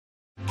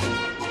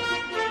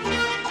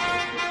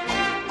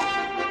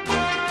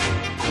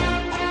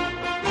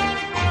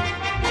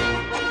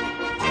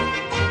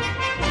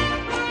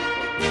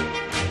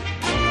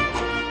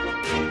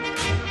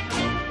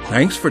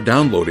Thanks for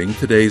downloading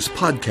today's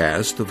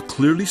podcast of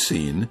Clearly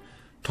Seen,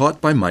 taught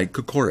by Mike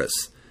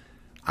Kokoris.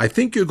 I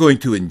think you're going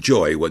to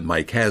enjoy what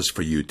Mike has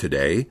for you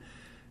today.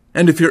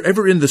 And if you're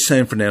ever in the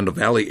San Fernando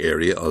Valley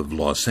area of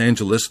Los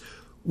Angeles,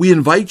 we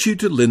invite you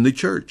to Lindley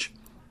Church.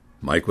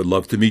 Mike would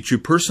love to meet you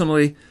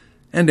personally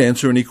and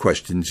answer any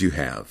questions you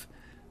have.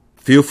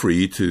 Feel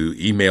free to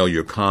email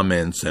your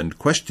comments and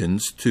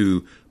questions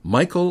to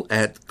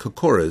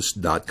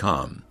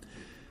michael@kokoris.com.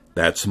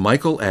 That's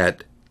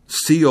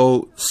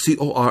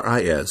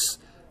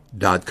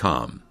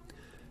michael@kokoris.com.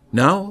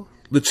 Now,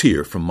 let's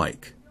hear from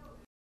Mike.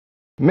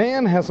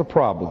 Man has a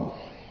problem.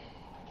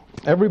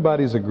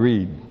 Everybody's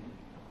agreed.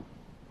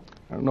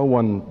 No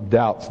one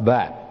doubts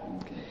that.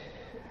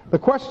 The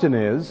question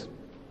is,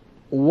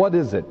 what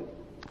is it?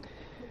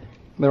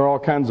 There are all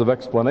kinds of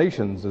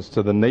explanations as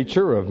to the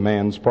nature of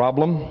man's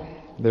problem.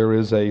 There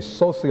is a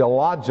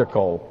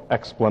sociological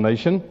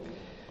explanation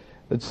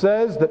that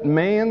says that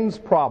man's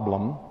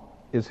problem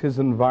is his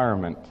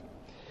environment,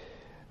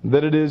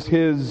 that it is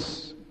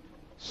his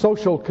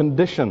social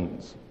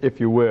conditions,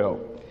 if you will.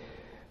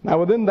 Now,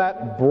 within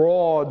that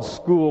broad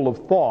school of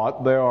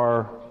thought, there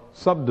are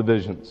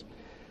subdivisions.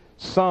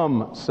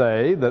 Some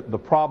say that the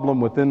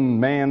problem within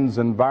man's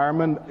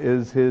environment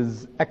is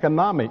his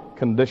economic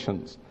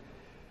conditions,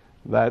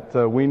 that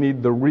we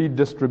need the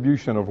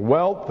redistribution of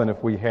wealth, and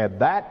if we had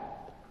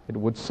that, it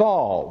would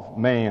solve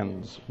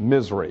man's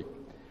misery.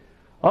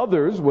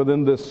 Others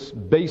within this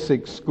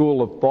basic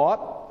school of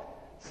thought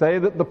say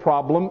that the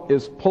problem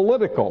is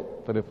political,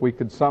 that if we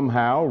could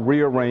somehow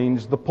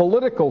rearrange the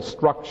political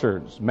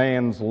structures,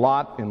 man's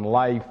lot in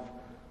life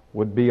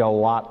would be a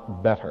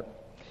lot better.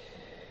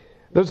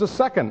 There's a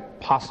second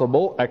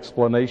possible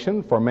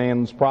explanation for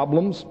man's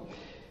problems.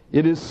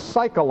 It is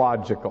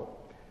psychological.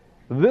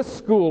 This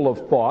school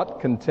of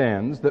thought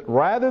contends that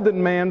rather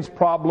than man's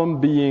problem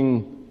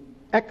being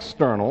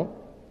external,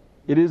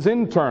 it is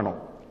internal.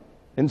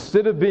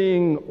 Instead of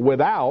being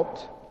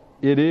without,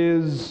 it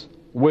is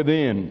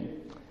within.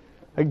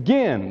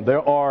 Again,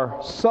 there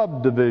are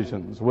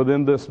subdivisions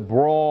within this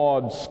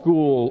broad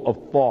school of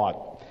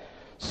thought.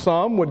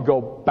 Some would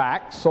go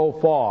back so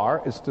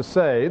far as to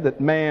say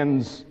that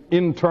man's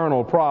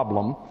internal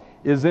problem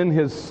is in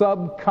his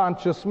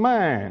subconscious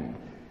mind,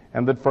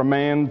 and that for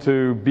man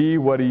to be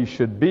what he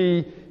should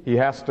be, he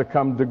has to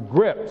come to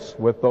grips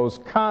with those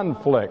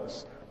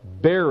conflicts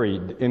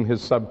buried in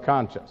his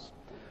subconscious.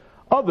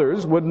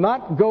 Others would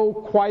not go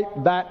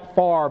quite that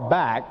far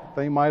back.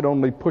 They might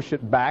only push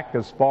it back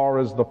as far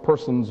as the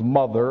person's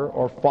mother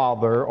or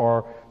father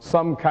or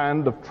some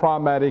kind of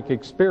traumatic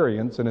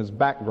experience in his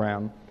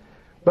background.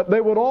 But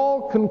they would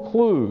all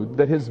conclude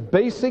that his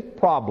basic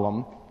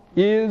problem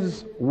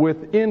is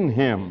within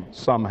him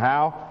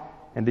somehow,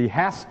 and he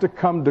has to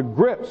come to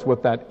grips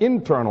with that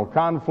internal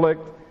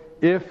conflict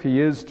if he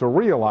is to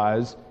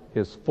realize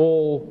his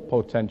full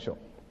potential.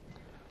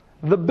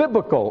 The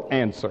biblical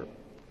answer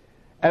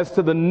as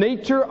to the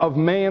nature of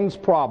man's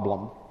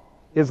problem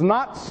is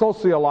not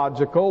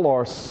sociological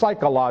or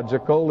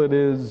psychological, it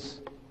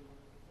is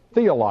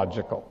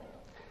theological.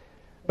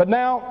 But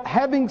now,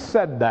 having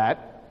said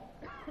that,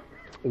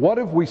 what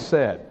have we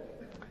said?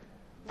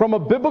 From a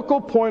biblical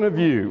point of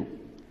view,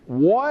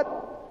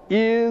 what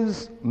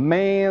is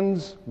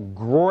man's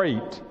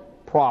great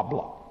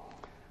problem?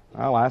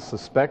 Well, I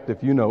suspect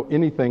if you know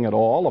anything at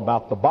all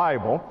about the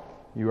Bible,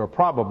 you are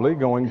probably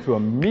going to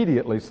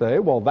immediately say,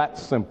 well,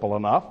 that's simple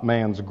enough.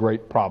 Man's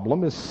great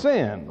problem is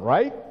sin,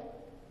 right?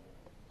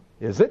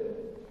 Is it?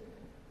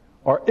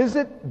 Or is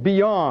it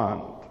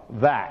beyond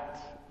that?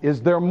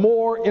 Is there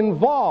more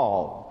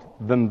involved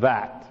than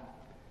that?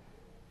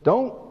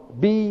 Don't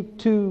be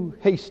too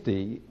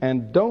hasty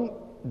and don't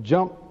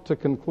jump to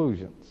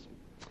conclusions.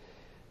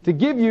 To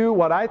give you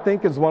what I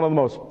think is one of the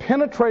most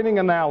penetrating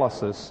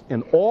analysis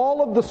in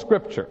all of the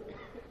Scripture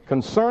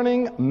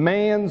concerning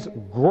man's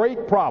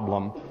great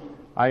problem,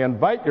 I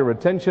invite your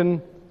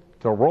attention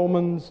to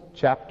Romans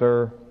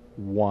chapter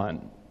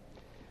 1.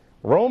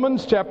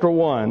 Romans chapter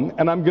 1,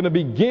 and I'm going to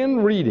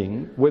begin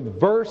reading with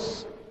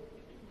verse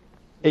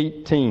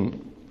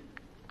 18.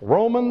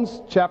 Romans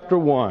chapter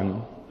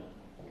 1,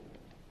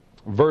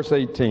 verse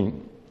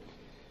 18.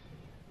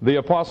 The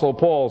Apostle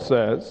Paul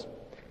says,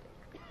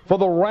 "For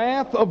the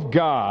wrath of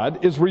God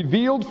is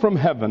revealed from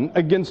heaven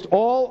against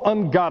all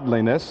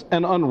ungodliness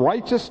and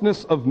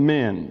unrighteousness of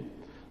men,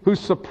 who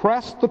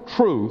suppress the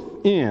truth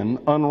in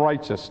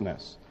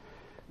unrighteousness.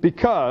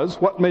 Because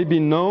what may be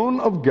known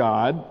of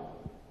God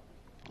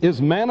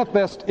is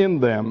manifest in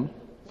them,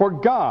 for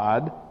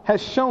God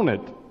has shown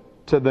it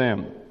to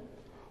them.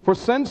 For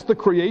since the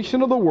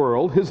creation of the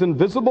world, his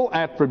invisible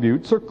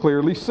attributes are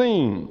clearly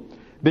seen,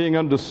 being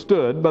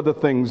understood by the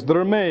things that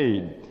are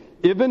made,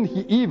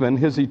 even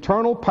his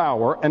eternal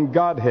power and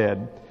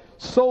Godhead,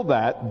 so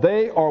that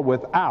they are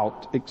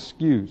without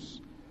excuse.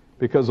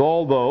 Because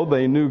although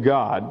they knew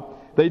God,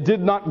 they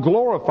did not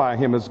glorify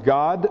him as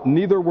God,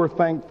 neither were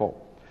thankful,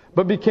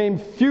 but became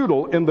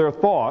futile in their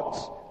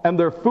thoughts, and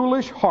their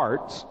foolish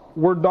hearts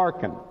were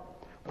darkened.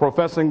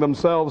 Professing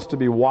themselves to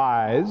be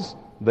wise,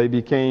 they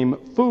became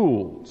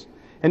fools,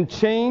 and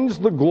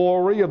changed the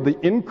glory of the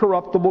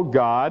incorruptible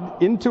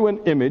God into an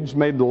image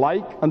made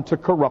like unto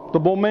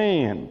corruptible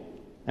man,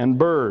 and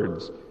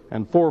birds,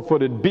 and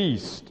four-footed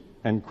beasts,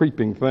 and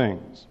creeping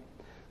things.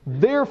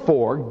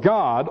 Therefore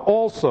God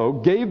also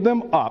gave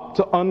them up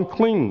to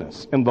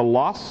uncleanness in the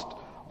lust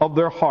of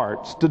their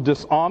hearts, to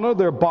dishonor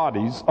their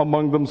bodies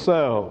among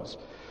themselves,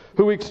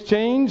 who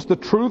exchanged the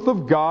truth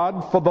of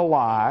God for the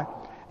lie,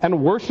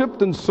 and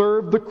worshipped and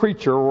served the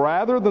creature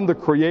rather than the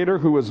Creator,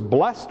 who is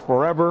blessed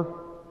forever.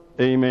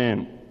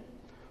 Amen.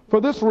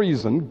 For this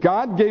reason,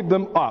 God gave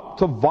them up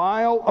to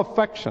vile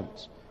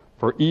affections,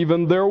 for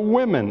even their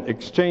women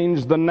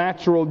exchanged the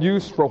natural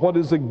use for what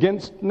is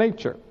against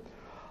nature.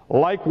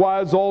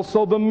 Likewise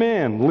also the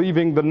men,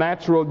 leaving the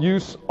natural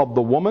use of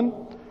the woman,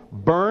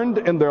 burned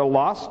in their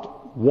lust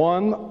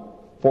one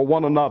for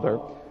one another,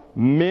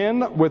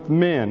 men with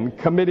men,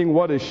 committing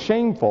what is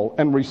shameful,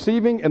 and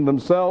receiving in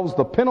themselves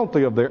the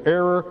penalty of their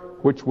error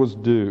which was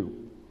due.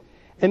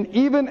 And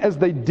even as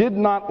they did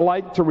not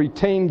like to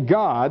retain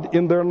God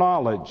in their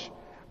knowledge,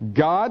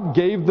 God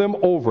gave them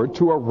over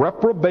to a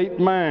reprobate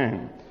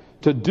mind,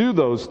 to do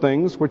those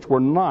things which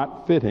were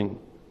not fitting,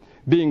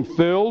 being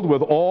filled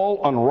with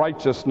all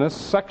unrighteousness,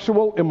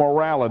 sexual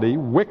immorality,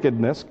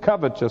 wickedness,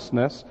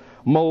 covetousness,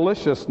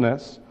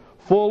 maliciousness,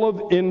 full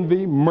of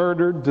envy,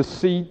 murder,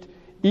 deceit,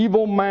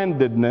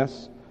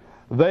 evil-mindedness.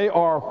 They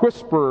are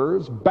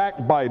whisperers,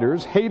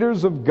 backbiters,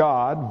 haters of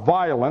God,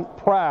 violent,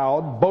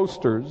 proud,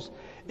 boasters,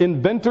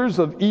 inventors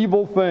of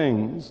evil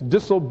things,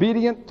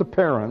 disobedient to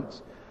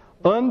parents,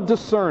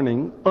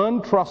 undiscerning,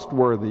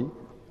 untrustworthy,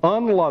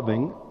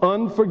 unloving,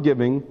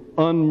 unforgiving,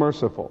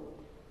 unmerciful,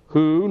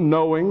 who,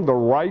 knowing the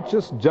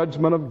righteous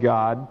judgment of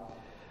God,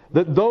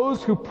 that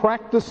those who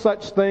practice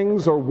such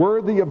things are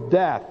worthy of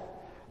death,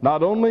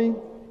 not only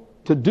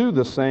to do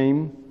the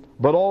same,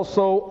 but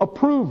also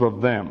approve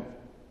of them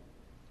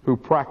who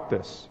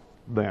practice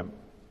them.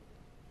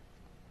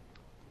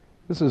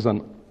 This is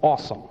an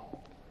awesome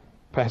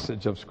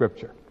passage of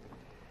Scripture.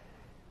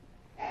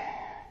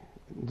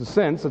 In a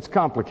sense, it's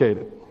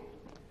complicated.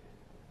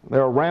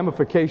 There are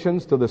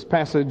ramifications to this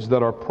passage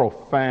that are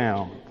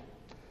profound,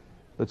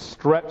 that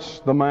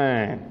stretch the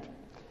mind.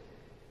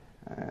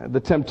 The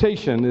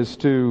temptation is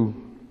to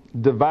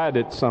divide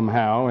it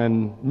somehow,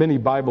 and many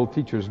Bible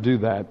teachers do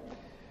that.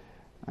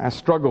 I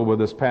struggled with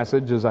this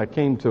passage as I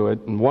came to it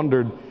and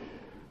wondered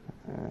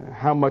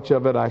how much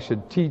of it I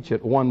should teach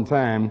at one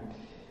time.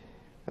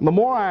 And the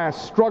more I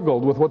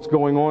struggled with what's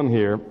going on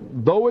here,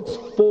 though it's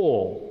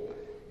full,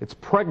 it's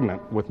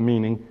pregnant with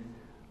meaning,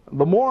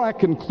 the more I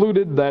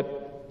concluded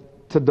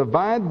that to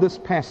divide this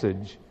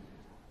passage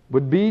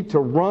would be to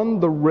run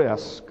the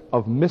risk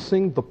of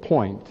missing the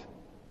point,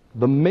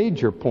 the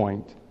major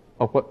point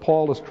of what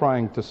Paul is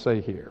trying to say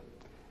here.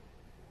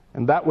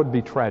 And that would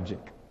be tragic.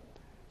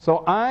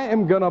 So I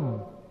am going to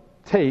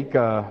take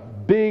a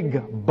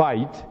big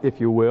bite, if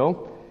you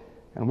will,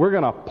 and we're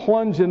going to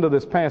plunge into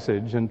this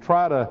passage and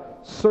try to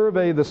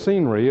survey the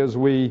scenery as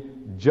we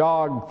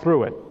jog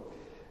through it.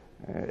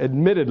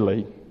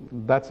 Admittedly,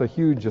 that's a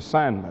huge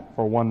assignment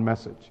for one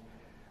message.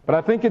 But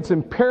I think it's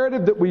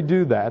imperative that we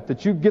do that,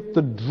 that you get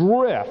the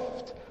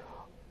drift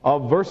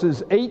of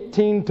verses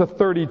 18 to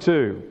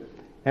 32,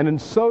 and in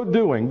so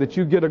doing, that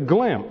you get a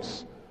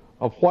glimpse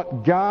of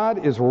what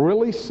God is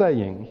really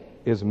saying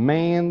is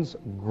man's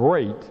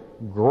great,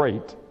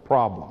 great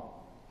problem.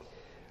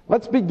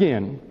 Let's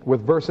begin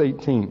with verse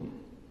 18.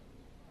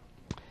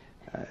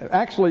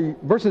 Actually,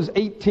 verses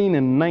 18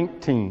 and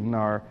 19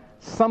 are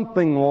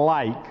something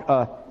like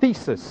a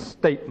thesis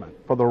statement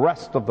for the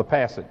rest of the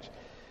passage.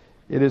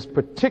 It is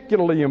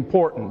particularly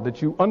important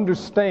that you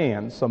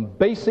understand some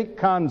basic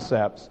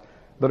concepts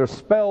that are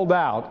spelled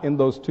out in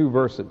those two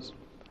verses.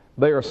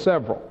 They are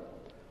several.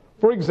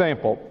 For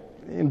example,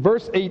 in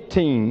verse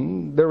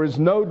 18, there is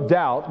no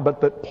doubt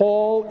but that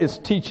Paul is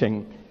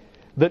teaching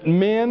that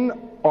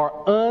men are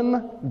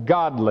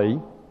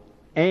ungodly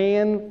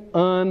and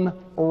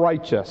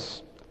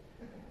unrighteous.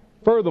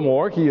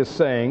 Furthermore, he is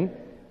saying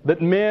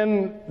that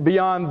men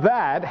beyond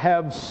that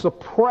have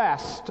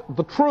suppressed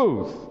the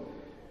truth,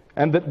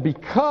 and that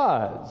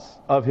because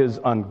of his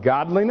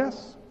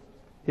ungodliness,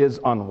 his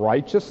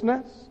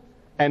unrighteousness,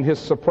 and his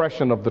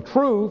suppression of the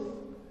truth,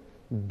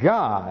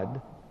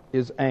 God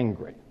is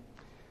angry.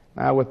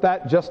 Now, with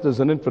that just as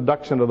an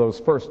introduction to those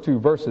first two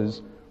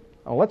verses,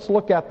 let's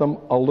look at them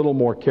a little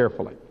more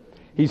carefully.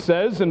 He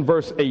says in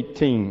verse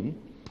 18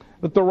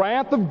 that the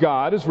wrath of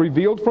God is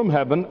revealed from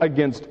heaven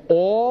against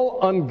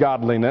all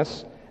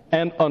ungodliness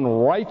and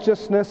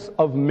unrighteousness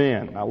of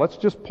men. Now, let's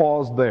just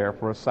pause there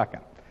for a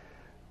second.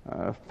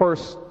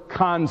 First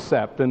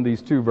concept in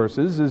these two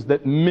verses is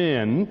that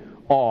men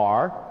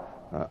are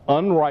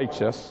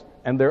unrighteous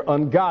and they're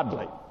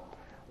ungodly.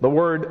 The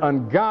word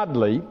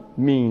ungodly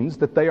means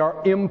that they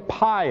are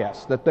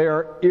impious, that they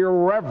are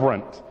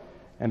irreverent,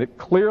 and it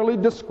clearly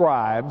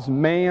describes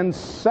man's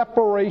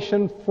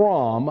separation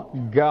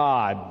from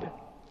God.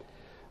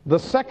 The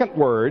second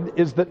word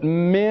is that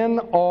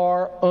men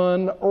are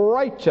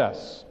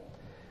unrighteous.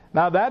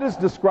 Now that is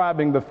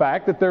describing the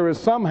fact that there is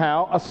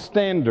somehow a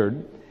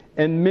standard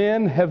and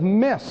men have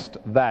missed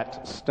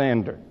that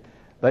standard.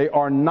 They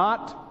are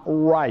not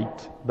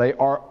right. They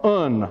are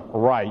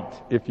unright,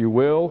 if you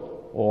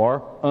will,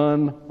 or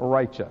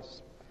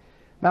unrighteous.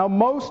 Now,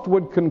 most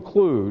would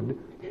conclude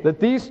that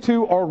these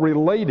two are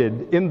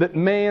related in that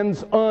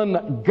man's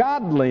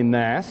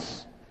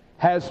ungodliness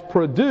has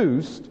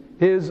produced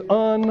his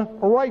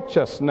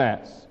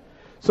unrighteousness.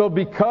 So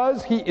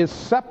because he is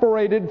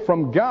separated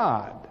from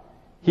God,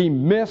 he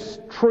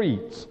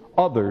mistreats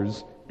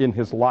others in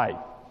his life.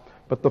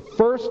 But the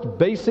first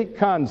basic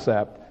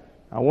concept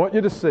I want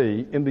you to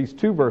see in these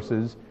two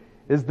verses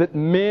is that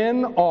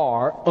men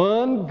are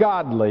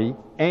ungodly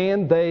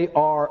and they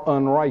are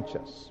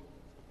unrighteous.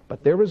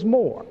 But there is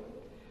more.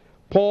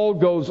 Paul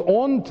goes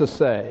on to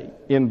say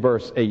in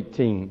verse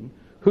 18,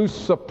 who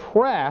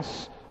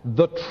suppress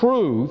the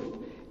truth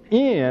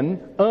in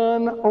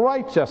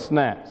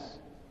unrighteousness.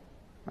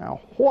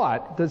 Now,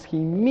 what does he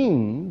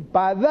mean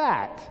by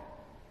that?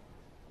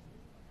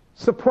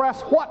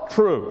 Suppress what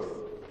truth?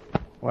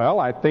 Well,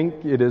 I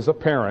think it is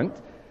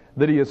apparent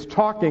that he is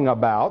talking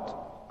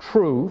about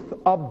truth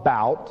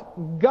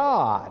about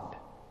God.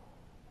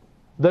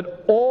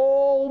 That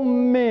all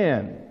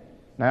men,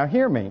 now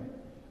hear me,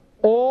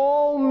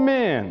 all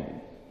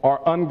men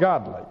are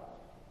ungodly.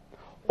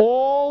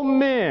 All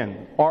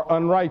men are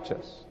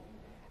unrighteous.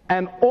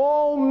 And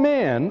all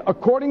men,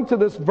 according to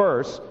this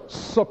verse,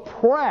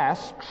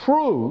 suppress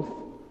truth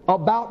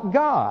about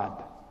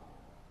God.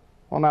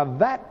 Well, now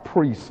that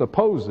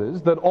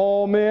presupposes that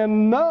all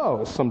men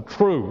know some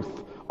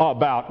truth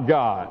about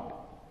God,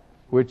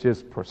 which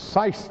is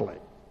precisely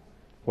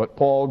what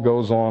Paul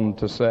goes on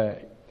to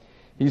say.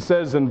 He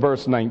says in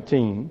verse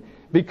 19,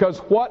 because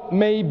what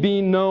may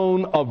be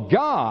known of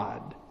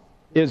God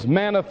is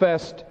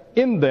manifest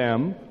in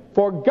them,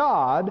 for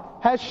God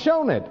has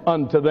shown it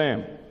unto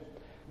them.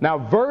 Now,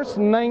 verse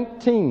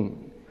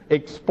 19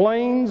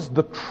 explains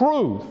the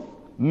truth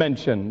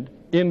mentioned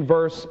in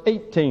verse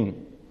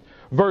 18.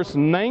 Verse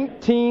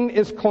 19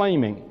 is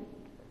claiming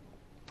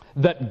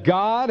that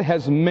God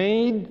has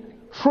made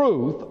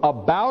truth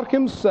about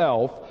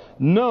himself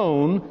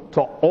known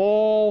to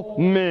all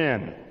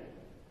men.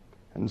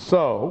 And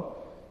so,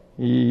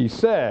 he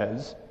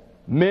says,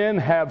 men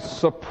have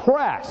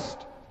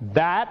suppressed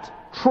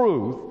that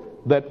truth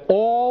that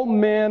all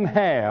men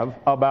have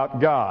about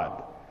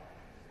God.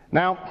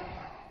 Now,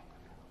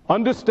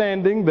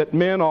 understanding that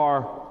men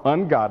are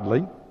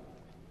ungodly,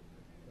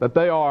 that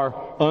they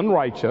are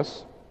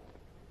unrighteous,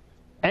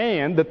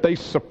 and that they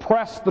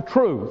suppress the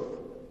truth,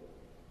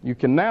 you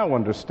can now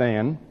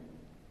understand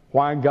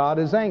why God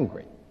is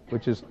angry,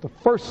 which is the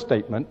first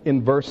statement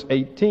in verse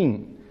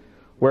 18,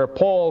 where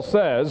Paul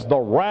says, the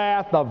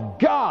wrath of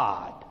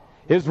God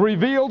is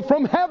revealed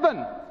from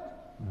heaven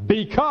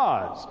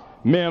because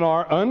men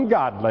are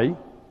ungodly,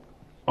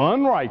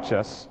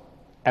 unrighteous,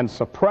 and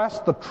suppress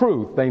the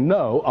truth they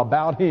know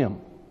about him.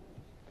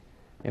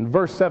 In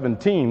verse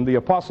 17, the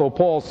Apostle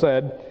Paul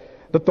said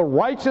that the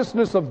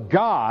righteousness of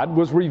God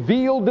was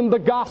revealed in the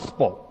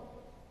gospel.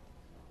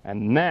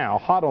 And now,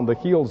 hot on the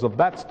heels of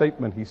that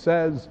statement, he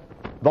says,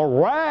 the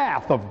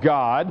wrath of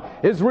God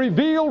is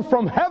revealed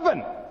from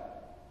heaven.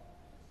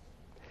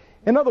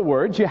 In other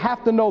words, you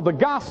have to know the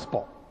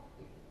gospel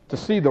to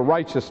see the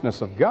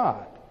righteousness of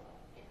God.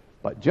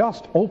 But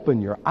just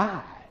open your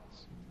eyes.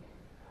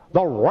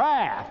 The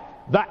wrath,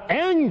 the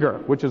anger,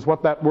 which is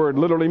what that word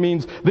literally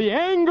means, the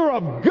anger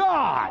of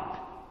God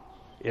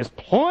is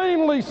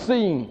plainly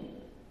seen.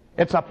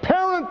 It's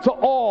apparent to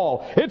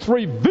all. It's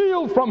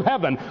revealed from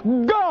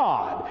heaven.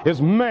 God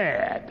is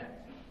mad.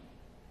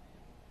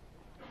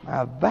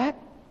 Now that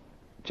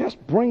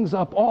just brings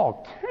up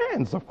all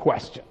kinds of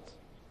questions.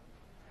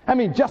 I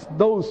mean, just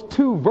those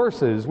two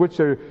verses, which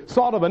are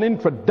sort of an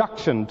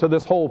introduction to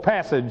this whole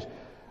passage,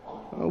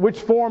 which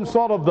form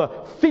sort of the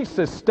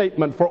thesis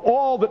statement for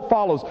all that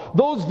follows.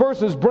 Those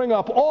verses bring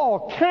up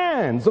all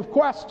kinds of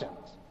questions.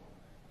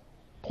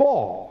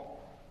 Paul,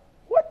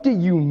 what do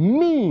you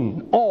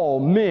mean all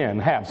men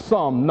have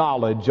some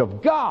knowledge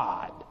of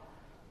God?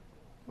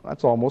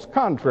 That's almost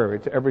contrary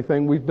to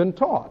everything we've been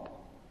taught.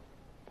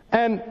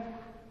 And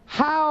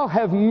how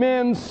have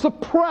men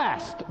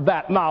suppressed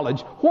that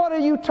knowledge? What are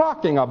you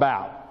talking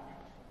about?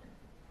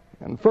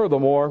 And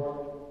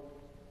furthermore,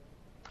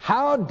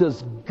 how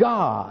does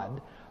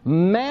God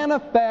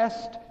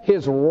manifest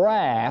his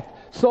wrath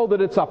so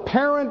that it's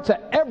apparent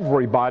to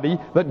everybody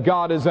that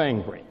God is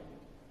angry?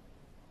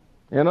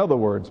 In other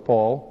words,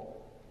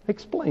 Paul,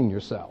 explain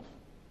yourself.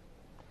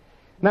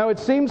 Now, it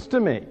seems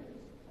to me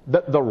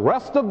that the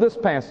rest of this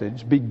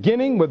passage,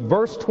 beginning with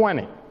verse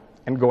 20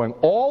 and going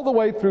all the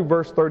way through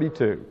verse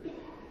 32,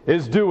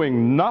 is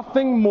doing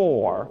nothing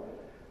more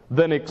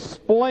than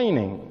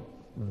explaining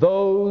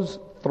those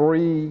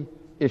three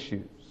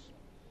issues.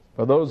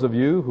 For those of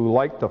you who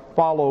like to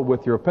follow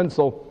with your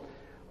pencil,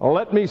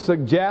 let me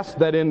suggest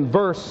that in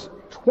verse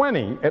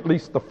 20, at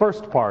least the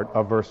first part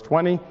of verse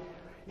 20,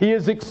 he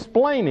is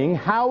explaining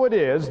how it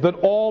is that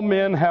all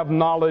men have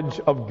knowledge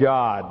of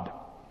God.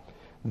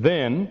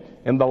 Then,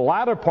 in the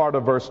latter part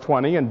of verse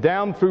 20 and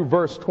down through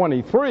verse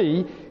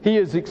 23, he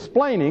is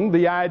explaining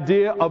the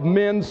idea of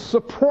men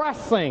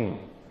suppressing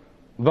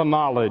the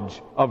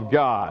knowledge of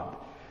God.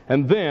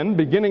 And then,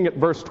 beginning at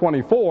verse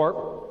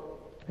 24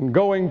 and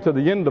going to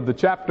the end of the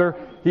chapter,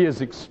 he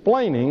is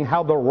explaining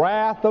how the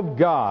wrath of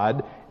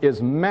God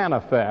is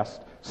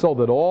manifest so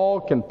that all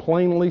can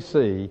plainly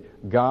see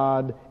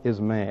God is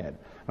mad.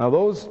 Now,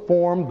 those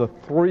form the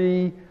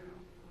three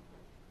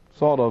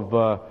sort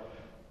of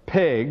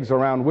pegs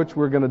around which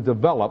we're going to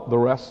develop the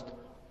rest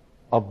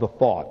of the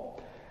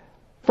thought.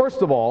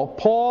 First of all,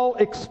 Paul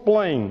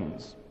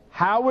explains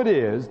how it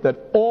is that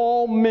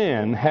all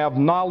men have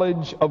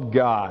knowledge of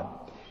God.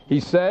 He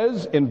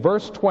says in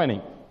verse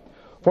 20,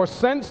 "For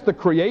since the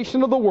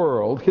creation of the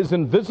world, his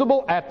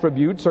invisible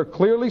attributes are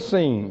clearly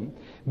seen,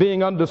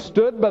 being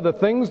understood by the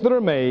things that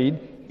are made,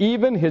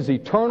 even his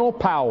eternal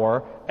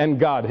power and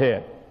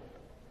Godhead."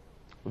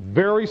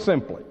 Very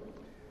simply,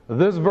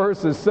 this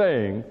verse is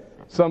saying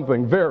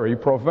something very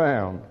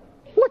profound.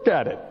 Look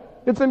at it.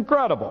 It's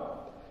incredible.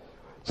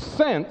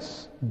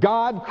 Since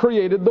God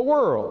created the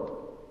world,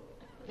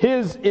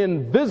 his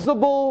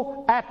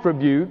invisible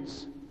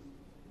attributes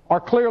are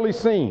clearly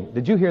seen.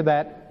 Did you hear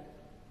that?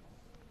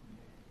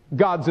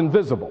 God's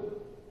invisible.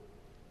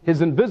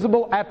 His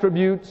invisible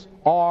attributes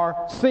are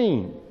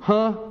seen.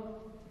 Huh?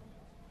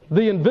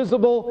 The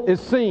invisible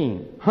is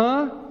seen.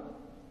 Huh?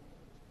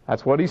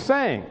 That's what he's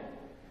saying.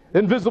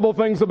 Invisible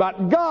things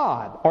about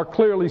God are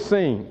clearly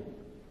seen.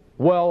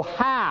 Well,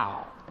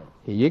 how?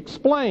 He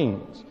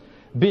explains.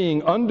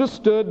 Being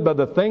understood by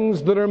the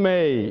things that are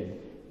made,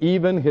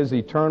 even his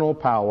eternal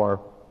power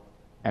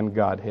and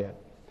Godhead.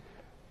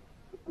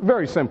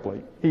 Very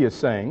simply, he is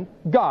saying,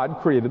 God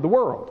created the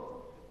world.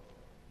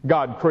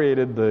 God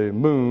created the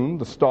moon,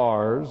 the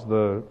stars,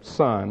 the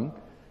sun.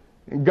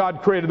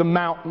 God created the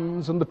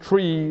mountains and the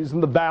trees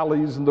and the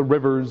valleys and the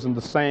rivers and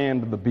the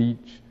sand and the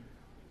beach.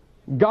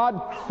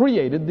 God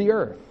created the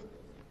earth.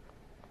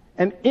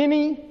 And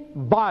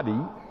anybody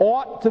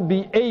ought to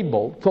be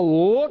able to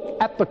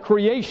look at the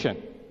creation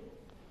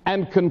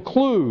and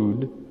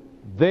conclude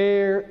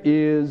there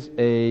is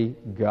a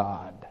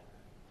God.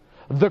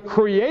 The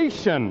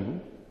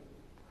creation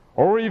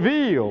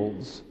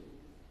reveals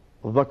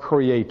the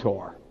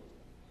Creator.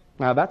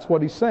 Now that's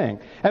what he's saying.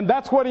 And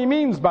that's what he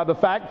means by the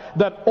fact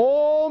that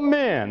all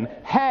men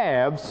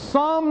have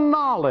some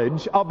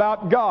knowledge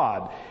about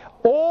God.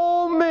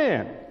 All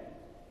men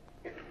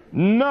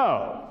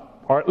know,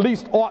 or at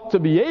least ought to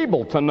be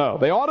able to know.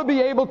 They ought to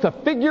be able to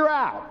figure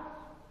out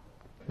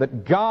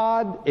that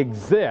God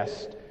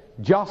exists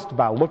just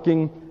by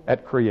looking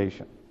at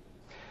creation.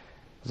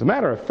 As a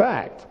matter of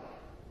fact,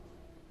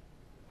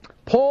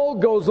 Paul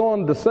goes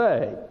on to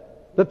say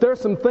that there's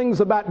some things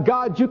about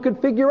God you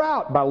could figure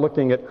out by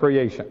looking at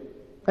creation.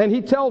 And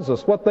he tells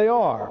us what they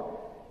are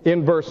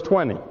in verse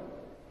 20.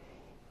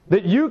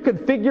 That you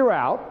could figure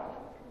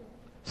out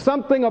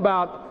something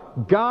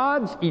about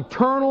God's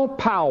eternal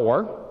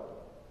power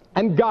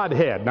and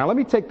Godhead. Now let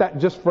me take that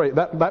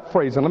that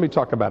phrase and let me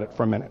talk about it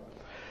for a minute.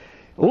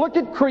 Look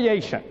at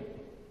creation.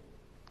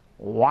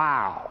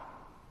 Wow.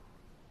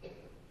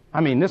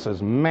 I mean, this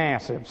is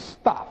massive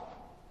stuff.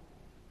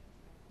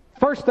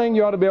 First thing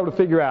you ought to be able to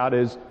figure out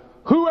is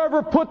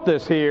whoever put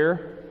this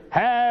here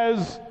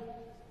has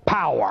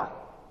power.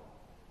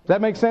 Does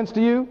that make sense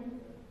to you?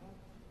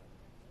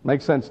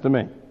 Makes sense to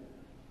me.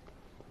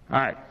 All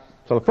right.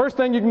 So the first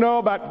thing you can know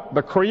about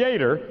the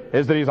Creator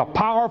is that he's a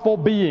powerful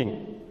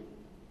being.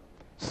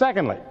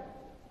 Secondly,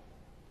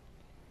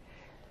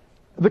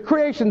 the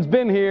creation's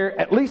been here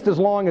at least as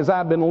long as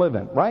I've been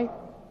living, right?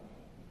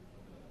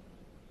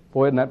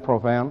 Boy, isn't that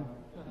profound?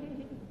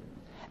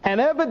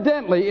 And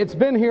evidently it's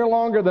been here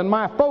longer than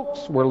my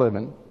folks were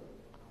living,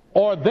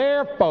 or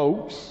their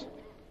folks.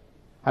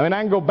 I mean,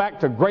 I can go back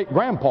to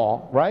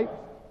great-grandpa, right?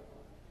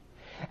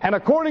 And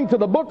according to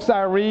the books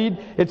I read,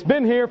 it's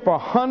been here for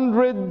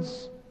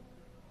hundreds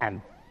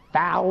and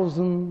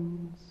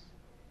thousands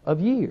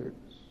of years.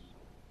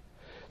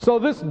 So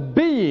this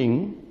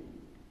being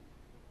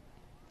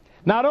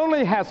not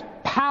only has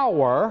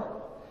power,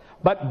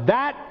 but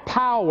that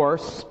power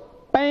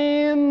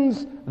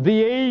spans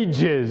the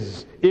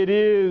ages. It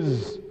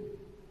is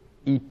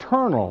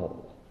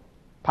eternal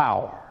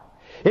power.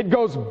 It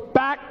goes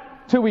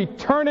back to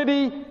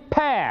eternity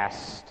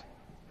past.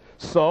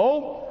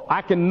 So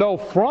I can know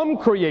from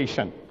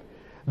creation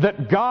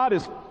that God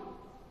is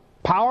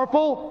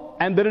powerful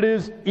and that it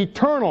is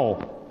eternal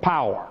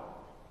power.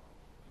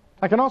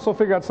 I can also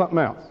figure out something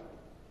else.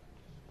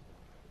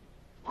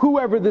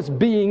 Whoever this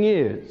being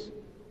is,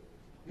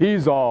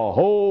 he's a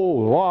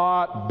whole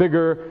lot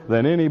bigger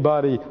than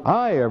anybody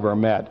I ever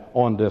met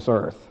on this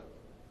earth.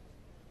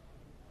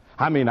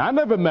 I mean, I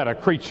never met a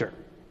creature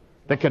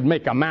that could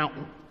make a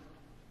mountain,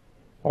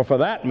 or for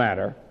that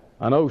matter,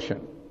 an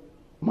ocean,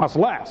 much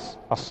less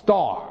a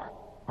star,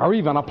 or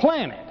even a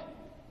planet.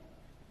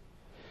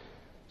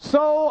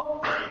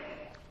 So,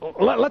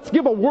 let's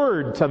give a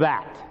word to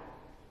that.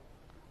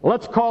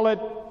 Let's call it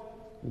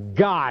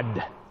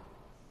God,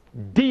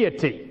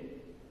 deity.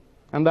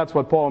 And that's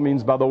what Paul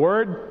means by the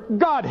word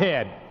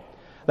Godhead.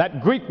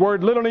 That Greek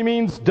word literally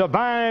means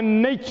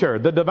divine nature,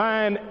 the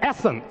divine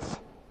essence.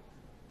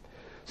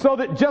 So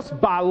that just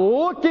by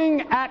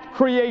looking at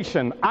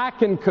creation, I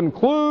can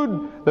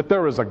conclude that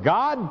there is a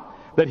God,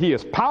 that He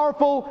is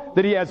powerful,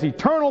 that He has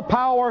eternal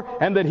power,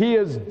 and that He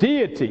is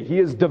deity. He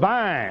is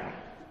divine.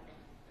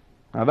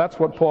 Now that's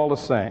what Paul is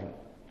saying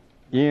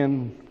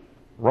in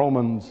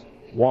Romans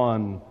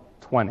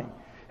 1:20.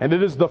 And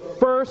it is the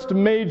first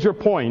major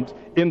point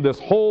in this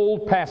whole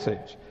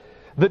passage,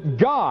 that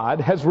God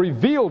has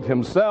revealed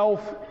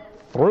Himself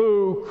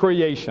through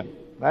creation.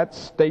 That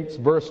states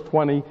verse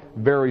 20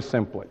 very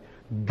simply.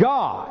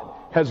 God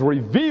has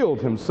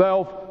revealed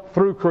Himself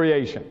through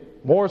creation.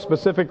 More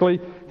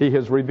specifically, He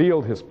has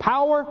revealed His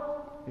power,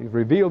 He's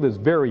revealed His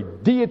very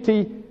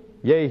deity,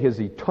 yea, His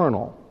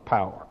eternal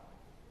power.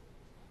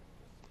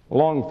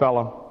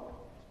 Longfellow,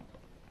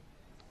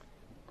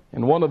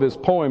 in one of his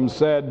poems,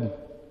 said,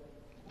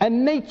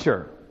 "And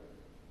nature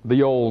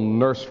the old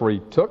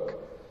nursery took,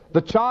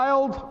 the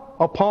child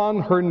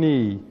upon her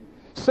knee,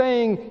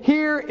 saying,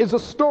 Here is a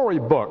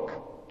storybook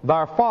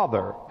thy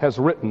father has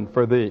written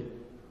for thee.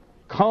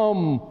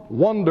 Come,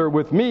 wander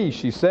with me,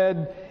 she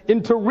said,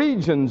 into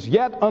regions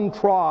yet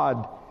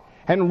untrod,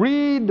 and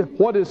read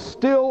what is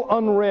still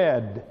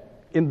unread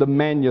in the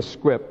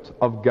manuscript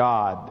of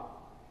God."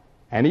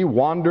 And he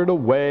wandered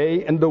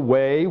away and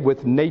away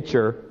with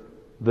nature,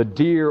 the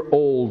dear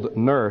old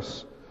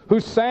nurse,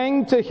 who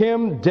sang to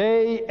him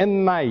day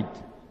and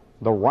night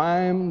the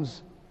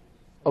rhymes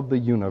of the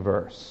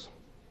universe.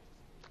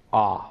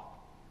 Ah,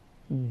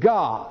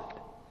 God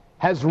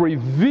has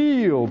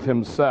revealed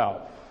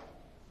Himself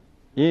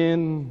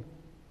in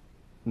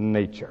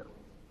nature.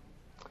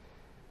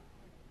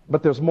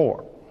 But there's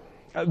more.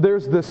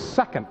 There's this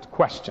second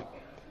question.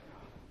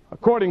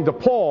 According to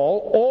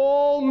Paul,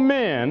 all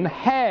men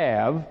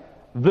have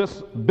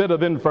this bit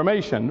of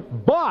information,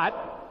 but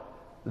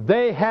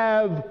they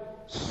have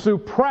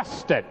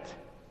suppressed it.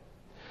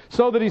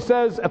 So that he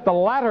says at the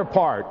latter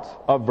part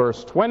of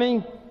verse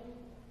 20,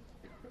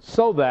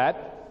 so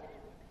that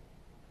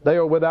they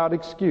are without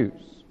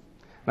excuse.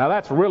 Now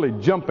that's really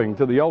jumping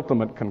to the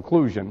ultimate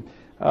conclusion.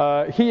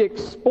 He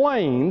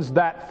explains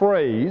that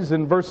phrase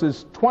in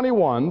verses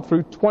 21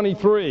 through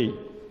 23,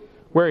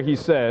 where he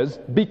says,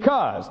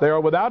 because they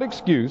are without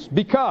excuse,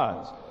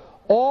 because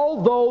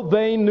although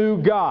they knew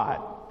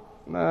God,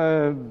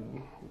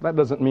 that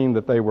doesn't mean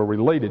that they were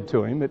related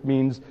to Him. It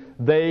means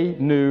they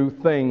knew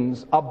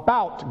things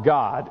about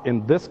God.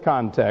 In this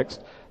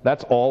context,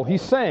 that's all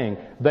he's saying.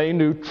 They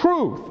knew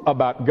truth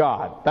about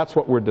God. That's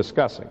what we're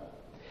discussing.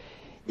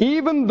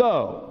 Even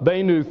though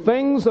they knew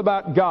things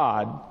about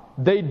God,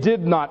 they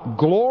did not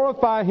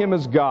glorify Him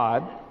as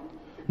God,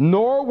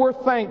 nor were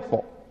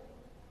thankful,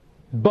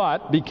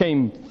 but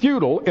became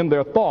futile in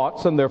their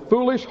thoughts, and their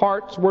foolish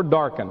hearts were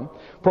darkened.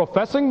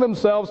 Professing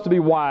themselves to be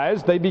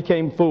wise, they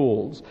became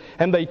fools.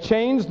 And they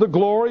changed the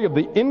glory of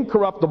the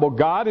incorruptible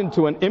God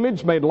into an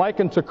image made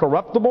like unto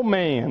corruptible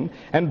man,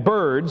 and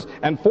birds,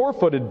 and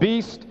four-footed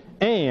beasts,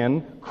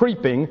 and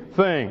creeping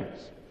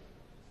things.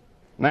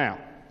 Now,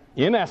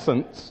 in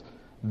essence,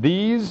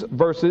 these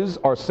verses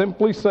are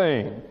simply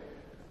saying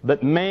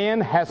that man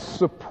has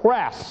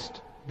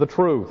suppressed the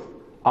truth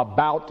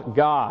about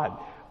God.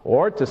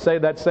 Or, to say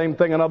that same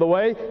thing another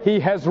way, he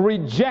has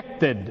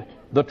rejected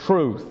the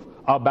truth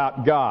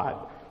about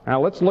God. Now,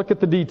 let's look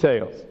at the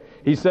details.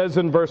 He says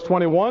in verse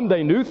 21,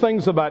 they knew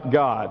things about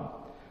God,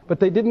 but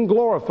they didn't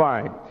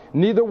glorify Him.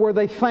 Neither were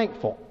they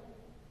thankful.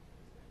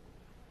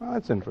 Well,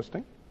 that's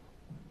interesting.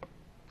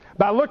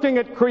 By looking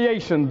at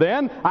creation,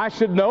 then, I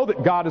should know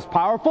that God is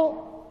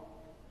powerful,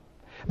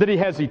 that He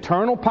has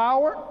eternal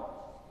power,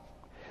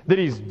 that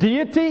He's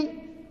deity,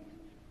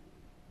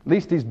 at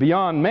least He's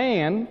beyond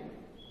man,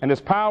 and His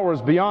power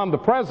is beyond the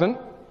present.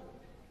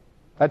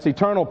 That's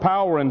eternal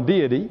power and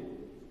deity.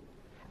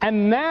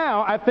 And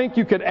now I think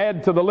you could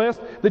add to the list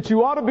that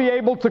you ought to be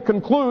able to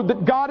conclude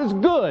that God is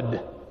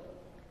good.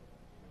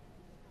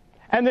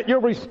 And that your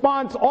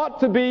response ought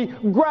to be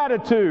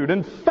gratitude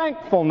and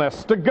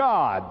thankfulness to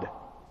God.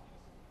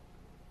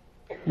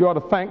 You ought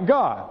to thank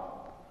God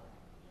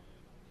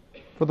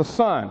for the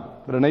sun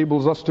that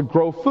enables us to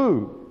grow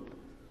food,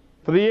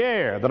 for the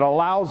air that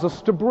allows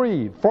us to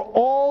breathe, for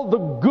all the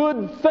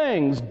good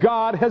things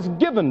God has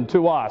given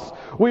to us.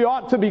 We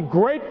ought to be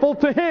grateful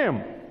to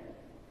Him.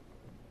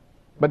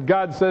 But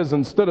God says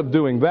instead of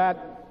doing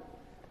that,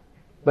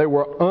 they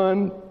were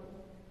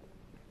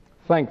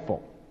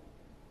unthankful.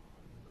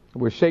 It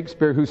was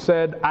Shakespeare who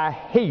said, I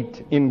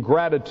hate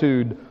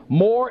ingratitude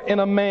more in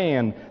a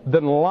man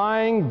than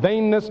lying,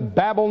 vainness,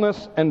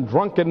 babbleness, and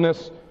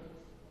drunkenness,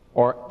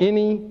 or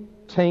any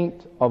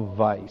taint of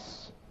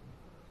vice.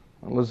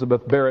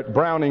 Elizabeth Barrett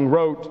Browning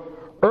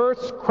wrote,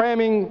 earth's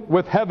cramming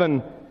with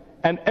heaven,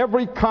 and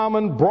every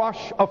common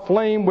brush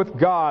aflame with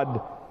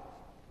God,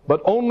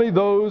 but only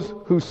those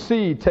who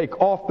see take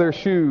off their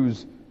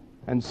shoes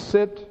and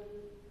sit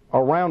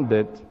around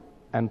it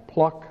and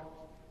pluck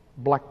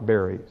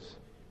blackberries.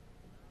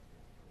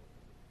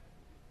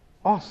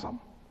 Awesome.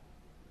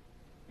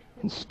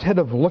 instead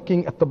of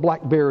looking at the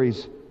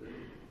blackberries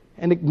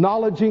and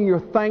acknowledging your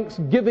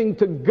thanksgiving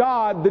to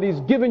God that He's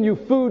given you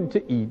food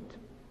to eat,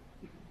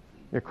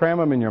 you cram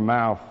them in your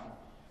mouth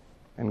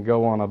and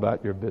go on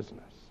about your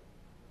business.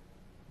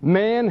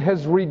 Man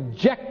has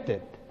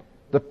rejected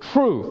the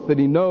truth that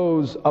he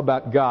knows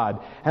about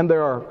God, and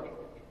there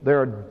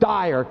are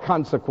dire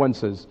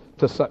consequences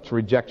to such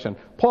rejection.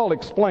 Paul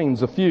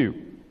explains a few.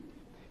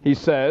 He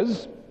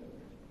says,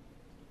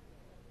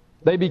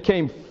 they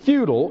became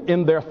futile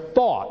in their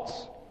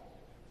thoughts.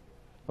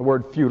 The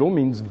word futile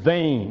means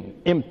vain,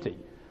 empty.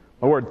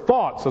 The word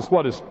thoughts is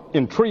what is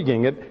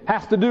intriguing. It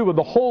has to do with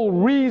the whole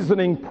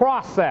reasoning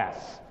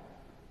process.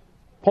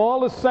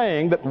 Paul is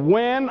saying that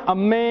when a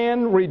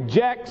man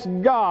rejects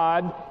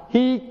God,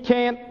 he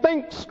can't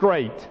think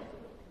straight.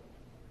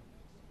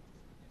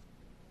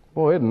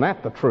 Boy, isn't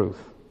that the truth?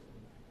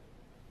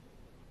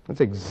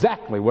 That's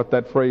exactly what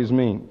that phrase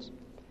means.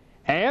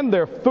 And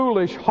their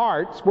foolish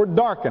hearts were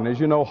darkened. As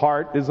you know,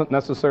 heart isn't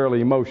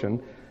necessarily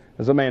emotion.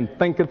 As a man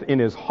thinketh in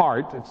his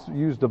heart, it's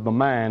used of the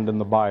mind in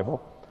the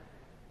Bible.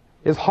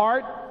 His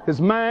heart,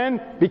 his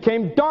mind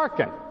became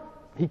darkened.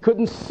 He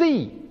couldn't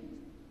see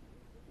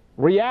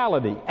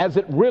reality as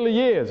it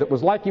really is. It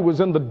was like he was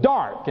in the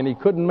dark and he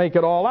couldn't make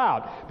it all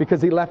out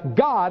because he left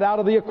God out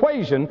of the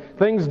equation.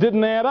 Things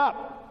didn't add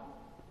up.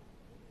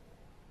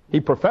 He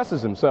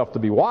professes himself to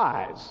be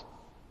wise,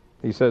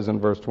 he says in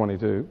verse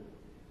 22.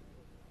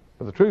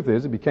 But the truth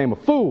is, he became a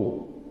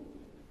fool.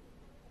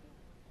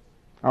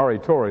 R.A.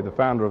 Torrey, the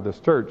founder of this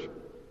church,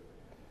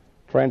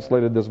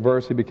 translated this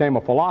verse, he became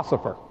a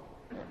philosopher.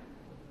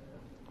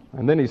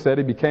 And then he said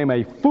he became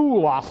a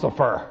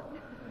foolosopher.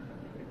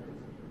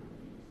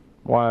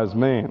 Wise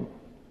man.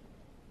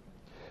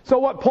 So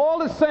what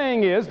Paul is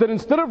saying is that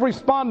instead of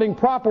responding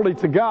properly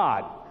to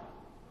God,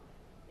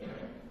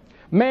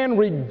 man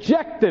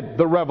rejected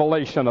the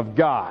revelation of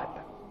God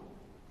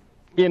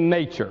in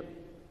nature.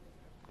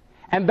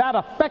 And that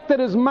affected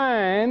his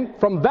mind.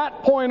 From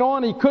that point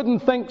on, he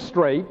couldn't think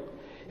straight.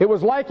 It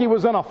was like he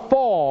was in a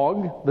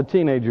fog, the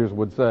teenagers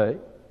would say.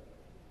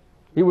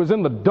 He was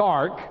in the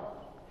dark.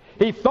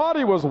 He thought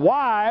he was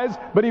wise,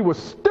 but he was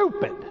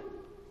stupid.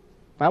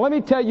 Now let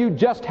me tell you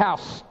just how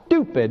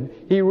stupid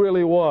he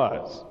really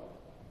was.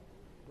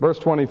 Verse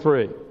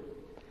 23.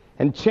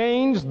 And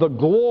changed the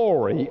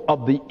glory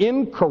of the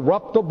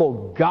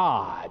incorruptible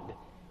God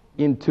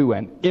into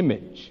an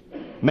image,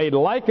 made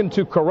like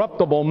unto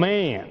corruptible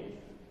man,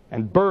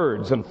 and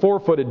birds, and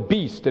four-footed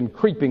beasts, and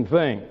creeping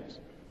things.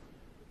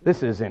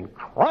 This is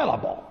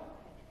incredible.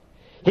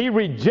 He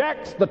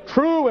rejects the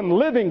true and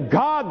living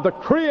God, the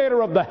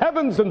creator of the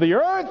heavens and the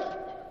earth,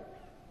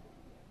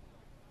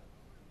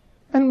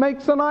 and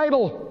makes an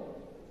idol.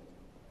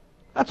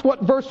 That's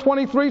what verse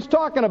 23 is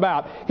talking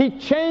about. He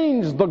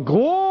changed the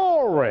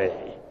glory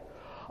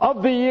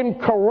of the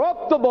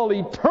incorruptible,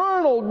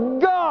 eternal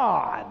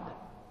God,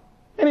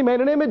 and he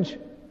made an image.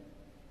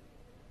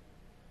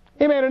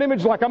 He made an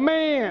image like a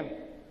man,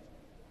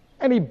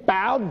 and he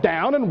bowed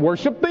down and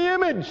worshiped the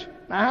image.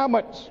 Now, how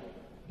much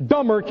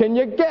dumber can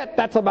you get?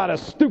 That's about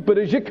as stupid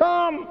as you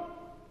come.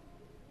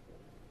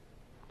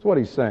 That's what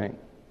he's saying.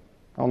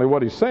 Only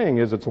what he's saying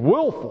is it's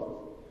willful.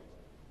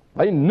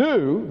 They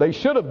knew, they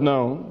should have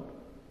known.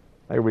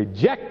 They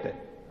rejected.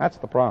 That's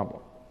the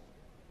problem.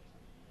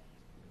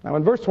 Now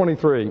in verse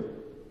 23,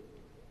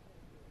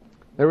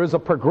 there is a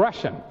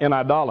progression in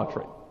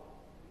idolatry.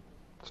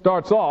 It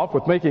starts off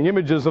with making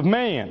images of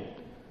man.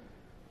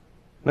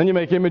 Then you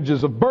make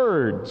images of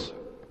birds.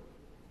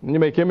 Then you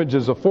make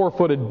images of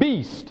four-footed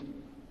beasts.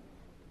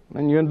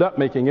 Then you end up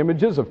making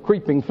images of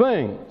creeping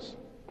things.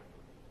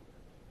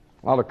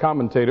 A lot of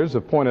commentators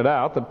have pointed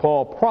out that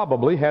Paul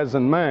probably has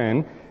in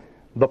mind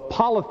the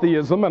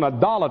polytheism and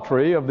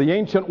idolatry of the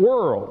ancient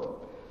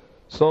world,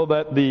 so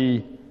that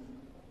the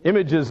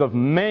images of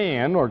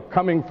man are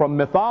coming from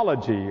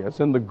mythology, as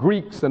in the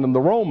Greeks and in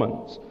the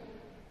Romans.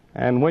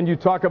 And when you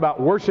talk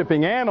about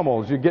worshiping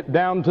animals, you get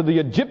down to the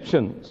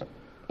Egyptians,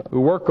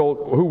 who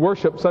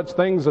worship such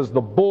things as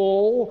the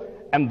bull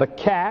and the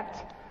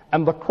cat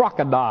and the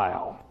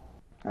crocodile.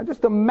 Now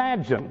just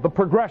imagine the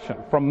progression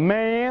from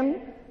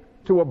man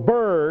to a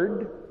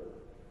bird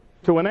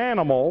to an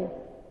animal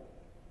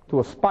to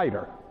a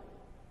spider.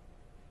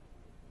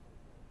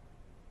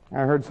 I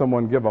heard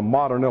someone give a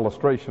modern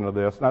illustration of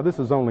this. Now this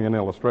is only an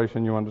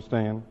illustration, you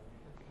understand,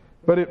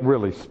 but it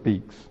really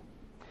speaks.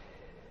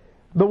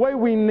 The way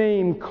we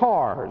name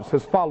cars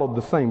has followed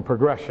the same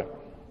progression.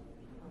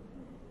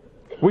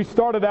 We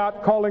started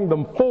out calling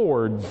them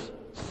Fords,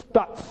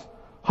 Stutz,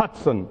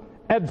 Hudson,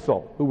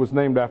 Edsel, who was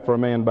named after a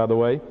man, by the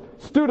way,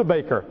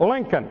 Studebaker,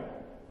 Lincoln,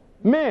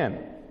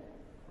 men.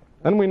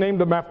 Then we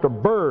named them after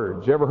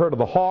birds. You ever heard of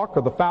the hawk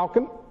or the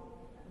falcon?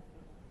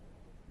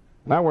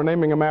 Now we're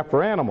naming them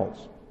after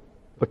animals.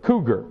 The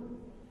cougar,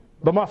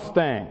 the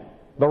mustang,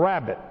 the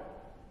rabbit.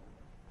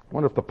 I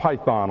wonder if the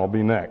python will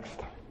be next.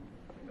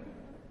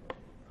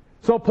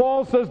 So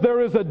Paul says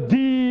there is a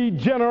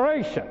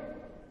degeneration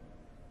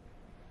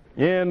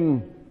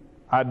in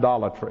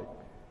idolatry.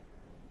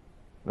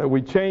 That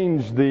we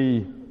change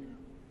the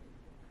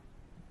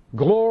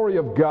glory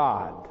of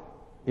God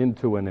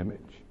into an image.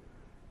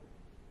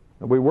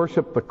 We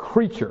worship the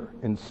creature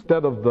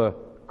instead of the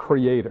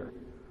Creator,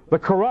 the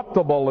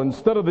corruptible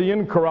instead of the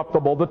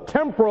incorruptible, the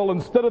temporal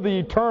instead of the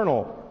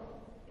eternal.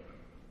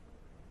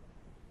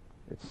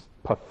 It's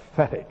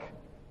pathetic,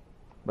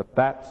 but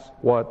that's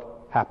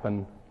what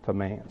happened to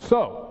man.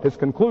 So, his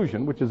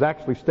conclusion, which is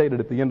actually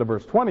stated at the end of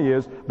verse 20,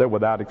 is they're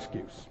without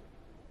excuse.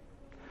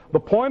 The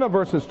point of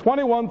verses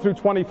 21 through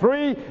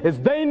 23 is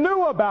they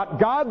knew about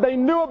God, they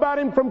knew about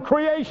Him from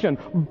creation,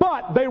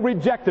 but they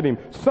rejected Him.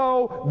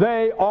 So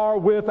they are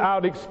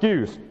without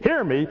excuse.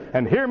 Hear me,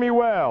 and hear me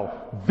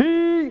well.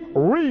 The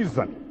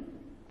reason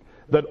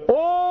that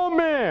all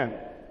men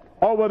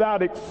are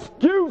without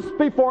excuse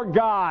before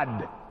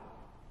God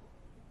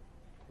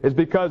is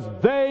because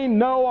they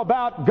know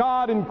about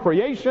God in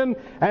creation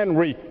and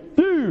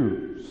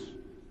refuse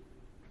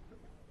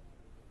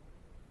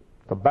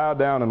to bow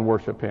down and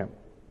worship Him.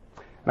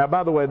 Now,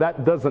 by the way,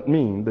 that doesn't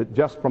mean that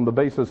just from the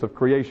basis of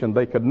creation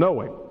they could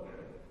know Him.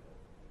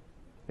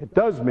 It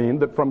does mean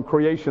that from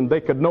creation they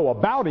could know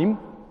about Him.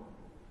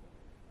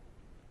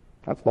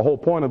 That's the whole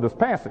point of this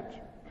passage.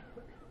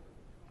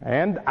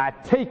 And I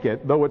take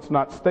it, though it's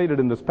not stated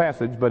in this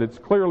passage, but it's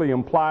clearly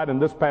implied in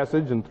this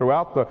passage and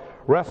throughout the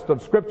rest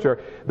of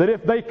Scripture, that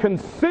if they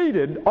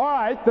conceded, all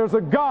right, there's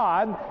a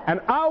God, and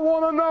I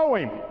want to know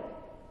Him,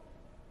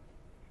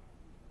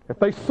 if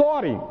they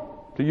sought Him,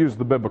 to use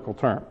the biblical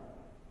term,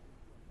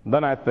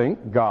 then I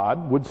think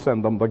God would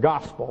send them the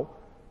gospel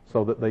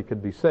so that they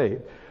could be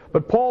saved.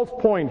 But Paul's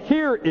point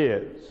here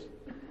is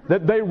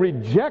that they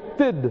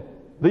rejected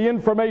the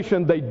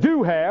information they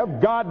do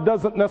have. God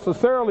doesn't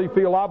necessarily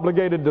feel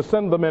obligated to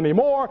send them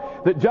anymore,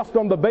 that just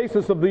on the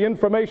basis of the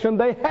information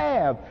they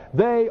have,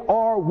 they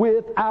are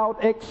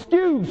without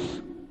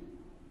excuse.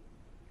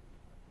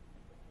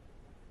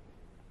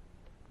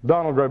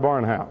 Donald Grey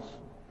Barnhouse,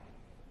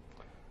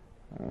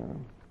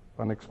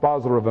 an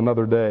expositor of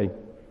another day,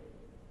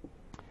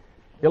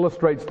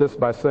 illustrates this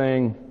by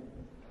saying,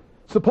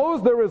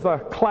 suppose there is a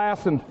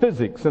class in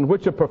physics in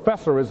which a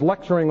professor is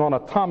lecturing on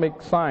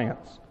atomic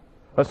science.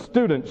 A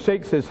student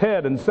shakes his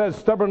head and says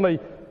stubbornly,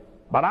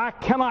 "But I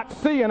cannot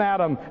see an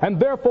atom, and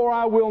therefore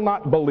I will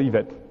not believe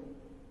it."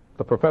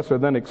 The professor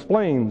then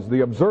explains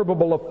the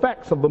observable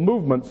effects of the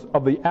movements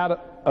of the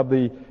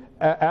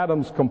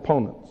atom's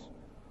components.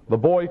 The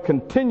boy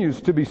continues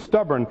to be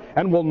stubborn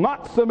and will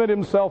not submit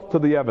himself to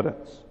the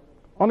evidence.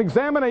 On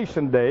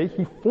examination day,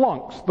 he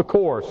flunks the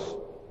course.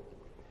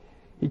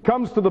 He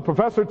comes to the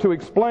professor to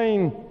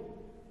explain,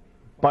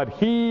 but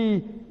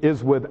he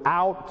is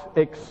without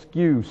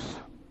excuse.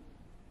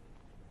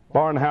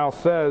 Barnhouse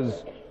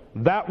says,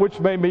 that which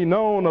may be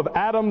known of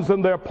atoms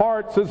and their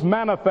parts is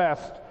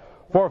manifest,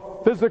 for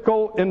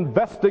physical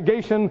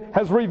investigation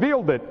has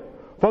revealed it.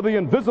 For the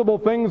invisible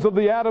things of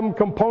the atom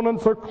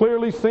components are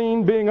clearly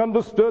seen, being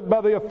understood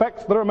by the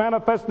effects that are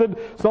manifested,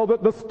 so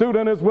that the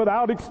student is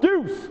without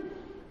excuse.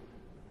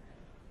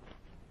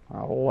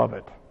 I love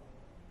it.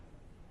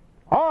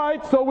 All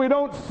right, so we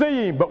don't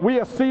see Him, but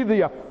we see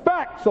the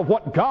effects of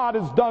what God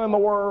has done in the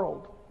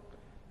world.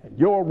 And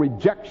your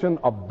rejection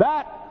of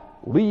that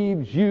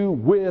leaves you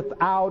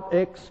without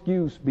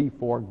excuse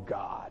before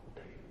God.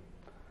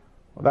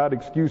 Without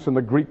excuse in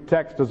the Greek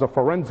text is a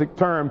forensic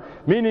term,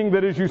 meaning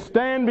that as you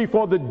stand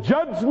before the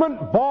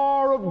judgment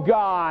bar of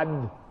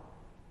God,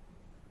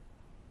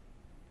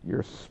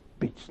 you're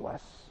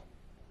speechless.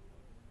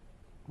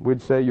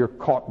 We'd say you're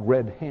caught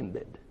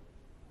red-handed.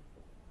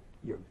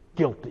 You're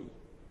guilty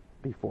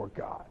before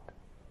God.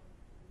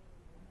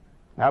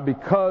 Now,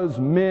 because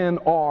men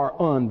are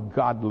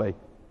ungodly,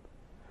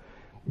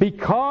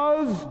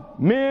 because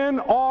men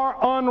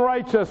are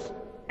unrighteous,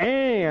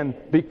 and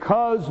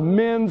because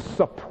men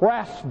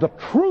suppress the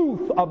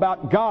truth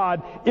about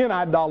God in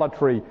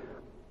idolatry,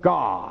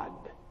 God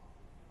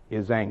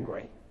is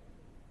angry.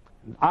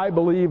 I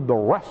believe the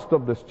rest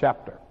of this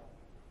chapter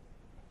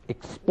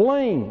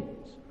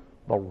explains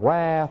the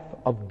wrath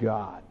of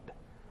God.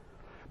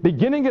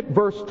 Beginning at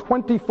verse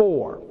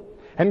 24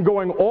 and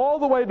going all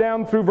the way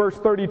down through verse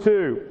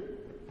 32,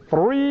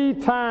 3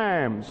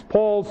 times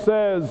Paul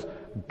says,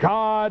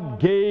 God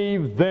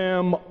gave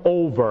them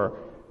over.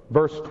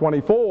 Verse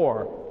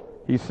 24,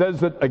 he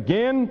says it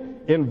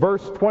again in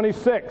verse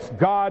 26,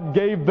 God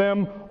gave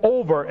them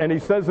over. And he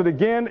says it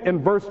again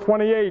in verse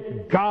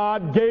 28,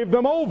 God gave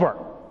them over.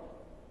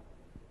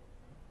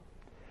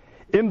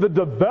 In the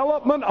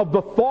development of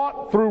the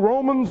thought through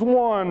Romans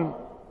 1,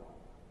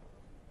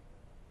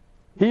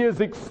 he is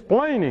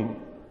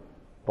explaining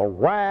the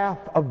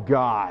wrath of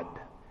God.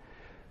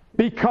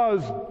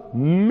 Because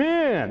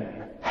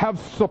men have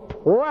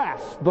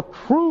suppressed the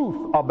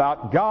truth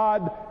about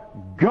God,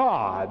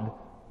 God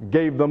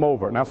gave them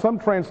over. Now, some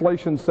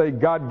translations say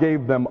God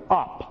gave them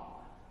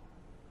up,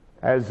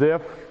 as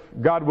if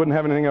God wouldn't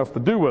have anything else to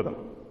do with them.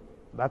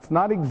 That's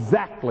not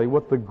exactly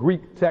what the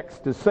Greek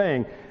text is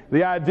saying.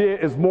 The idea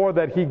is more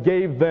that He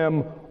gave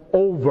them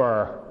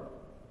over.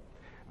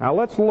 Now,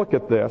 let's look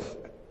at this.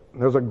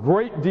 There's a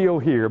great deal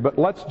here, but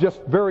let's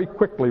just very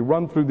quickly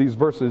run through these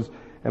verses,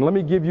 and let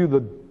me give you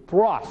the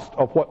thrust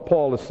of what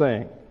Paul is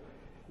saying.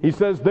 He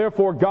says,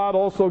 therefore God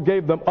also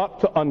gave them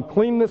up to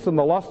uncleanness in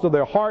the lust of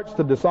their hearts,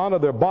 to dishonor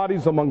their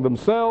bodies among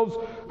themselves,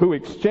 who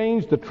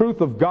exchanged the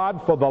truth of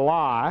God for the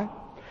lie,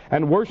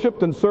 and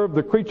worshipped and served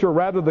the creature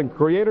rather than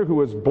Creator,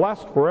 who is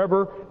blessed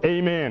forever.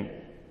 Amen.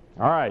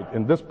 All right,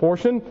 in this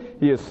portion,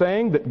 he is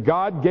saying that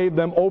God gave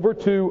them over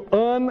to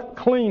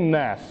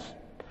uncleanness.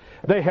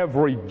 They have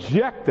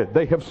rejected,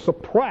 they have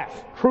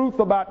suppressed truth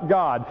about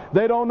God.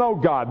 They don't know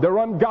God. They're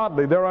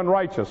ungodly. They're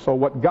unrighteous. So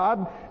what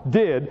God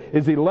did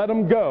is he let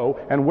them go,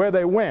 and where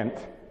they went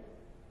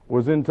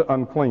was into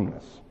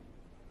uncleanness.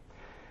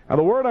 Now,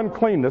 the word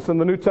uncleanness in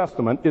the New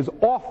Testament is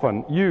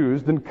often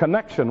used in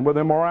connection with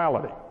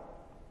immorality.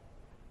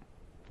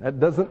 That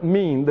doesn't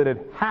mean that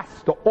it has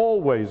to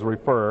always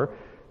refer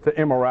to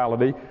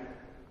immorality.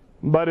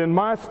 But in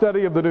my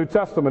study of the New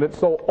Testament, it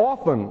so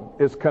often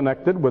is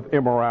connected with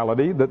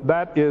immorality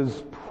that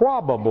is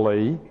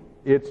probably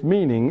its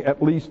meaning,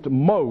 at least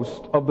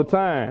most of the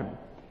time.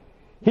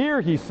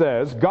 Here he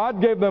says,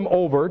 God gave them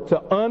over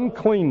to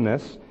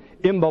uncleanness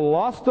in the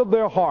lust of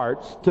their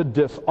hearts, to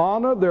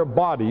dishonor their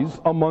bodies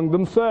among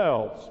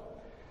themselves.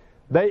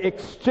 They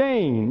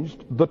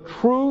exchanged the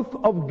truth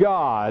of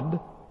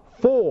God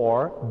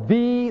for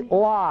the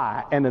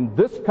lie. And in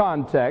this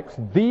context,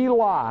 the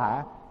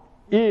lie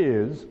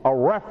is a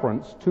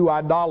reference to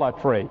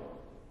idolatry.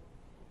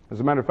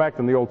 As a matter of fact,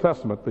 in the Old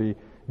Testament, the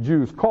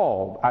Jews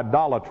called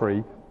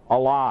idolatry a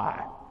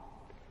lie,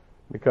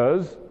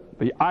 because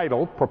the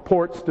idol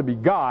purports to be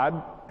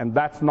God, and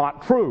that's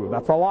not true.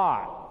 That's a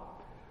lie.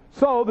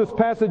 So this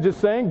passage is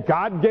saying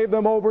God gave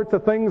them over to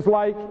things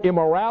like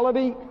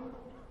immorality,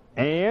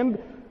 and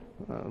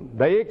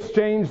they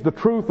exchanged the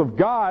truth of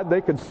God.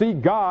 They could see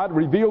God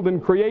revealed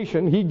in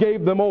creation. He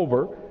gave them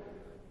over.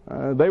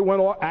 They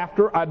went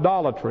after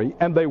idolatry,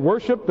 and they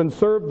worshiped and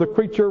served the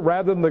creature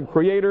rather than the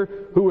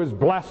Creator, who is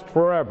blessed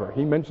forever.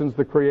 He mentions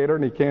the Creator,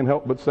 and he can't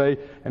help but say,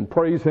 and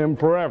praise him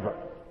forever.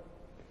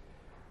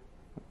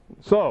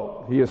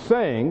 So, he is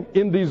saying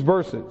in these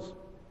verses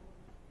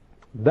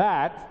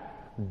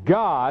that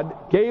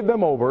God gave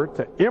them over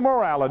to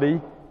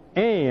immorality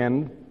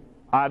and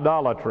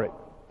idolatry.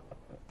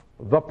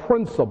 The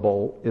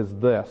principle is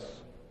this: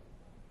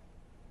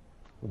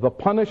 the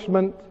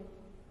punishment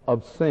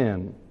of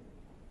sin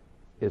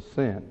is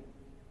sin.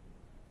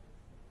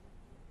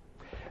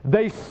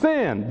 They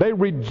sinned. They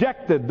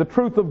rejected the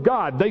truth of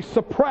God. They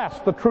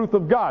suppressed the truth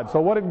of God. So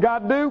what did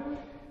God do?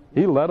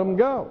 He let them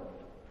go.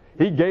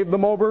 He gave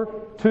them over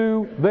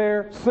to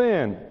their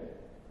sin.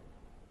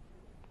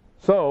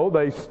 So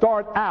they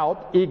start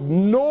out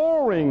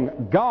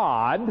ignoring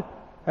God,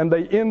 and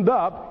they end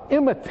up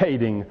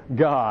imitating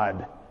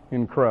God.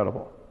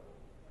 Incredible.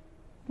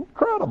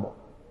 Incredible.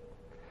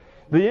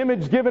 The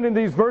image given in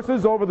these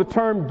verses over the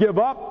term give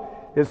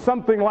up is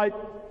something like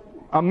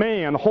a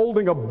man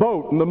holding a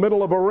boat in the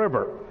middle of a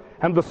river,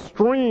 and the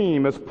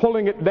stream is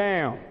pulling it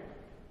down,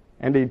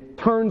 and he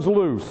turns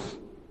loose,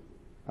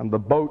 and the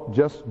boat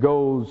just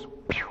goes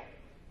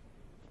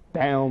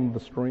down the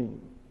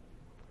stream.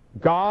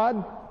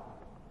 God,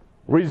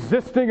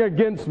 resisting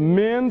against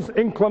men's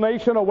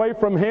inclination away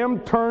from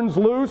him, turns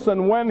loose,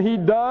 and when he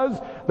does,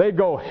 they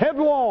go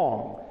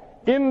headlong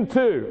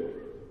into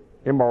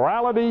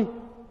immorality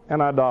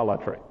and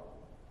idolatry.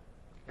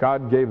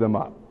 God gave them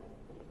up.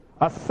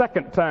 A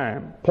second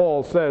time,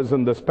 Paul says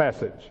in this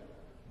passage,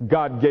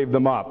 God gave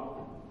them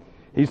up.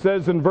 He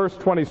says in verse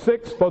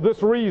 26, for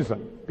this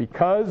reason,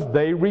 because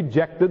they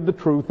rejected the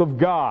truth of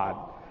God,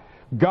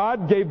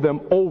 God gave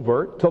them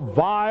over to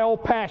vile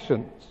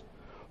passions.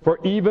 For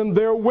even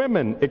their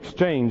women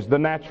exchanged the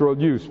natural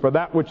use for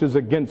that which is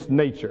against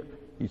nature.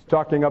 He's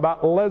talking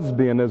about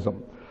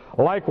lesbianism.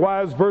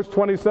 Likewise, verse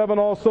 27,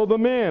 also the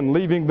men,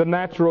 leaving the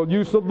natural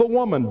use of the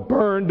woman,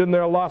 burned in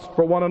their lust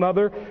for one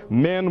another,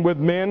 men with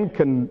men,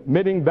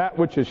 committing that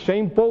which is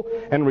shameful,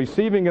 and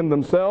receiving in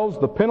themselves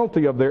the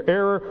penalty of their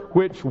error,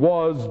 which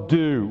was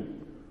due.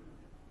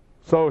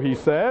 So he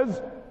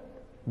says,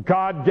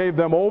 God gave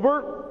them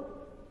over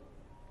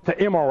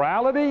to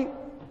immorality,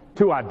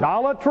 to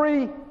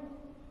idolatry,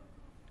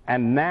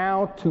 and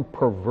now to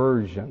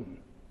perversion.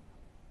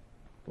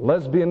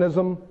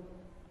 Lesbianism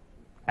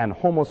and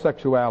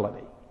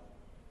homosexuality.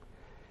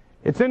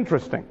 It's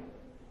interesting.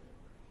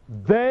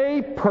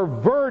 They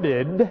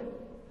perverted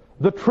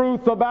the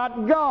truth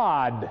about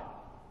God,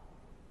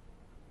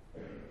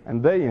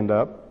 and they end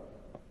up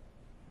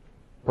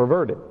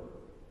perverted.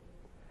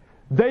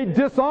 They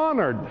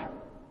dishonored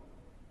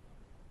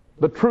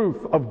the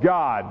truth of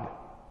God,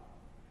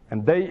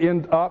 and they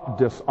end up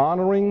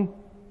dishonoring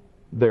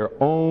their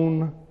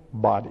own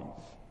bodies.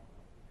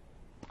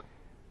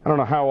 I don't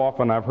know how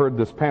often I've heard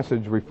this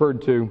passage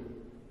referred to.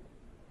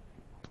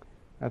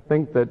 I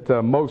think that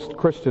most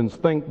Christians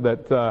think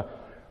that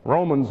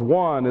Romans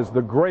 1 is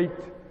the great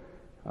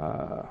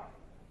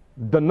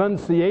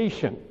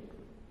denunciation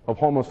of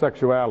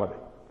homosexuality.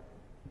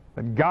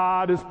 That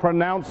God is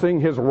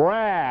pronouncing his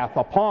wrath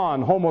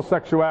upon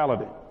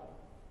homosexuality.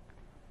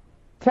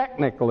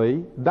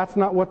 Technically, that's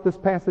not what this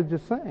passage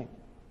is saying.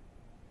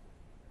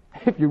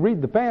 If you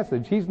read the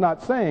passage, he's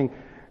not saying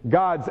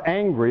God's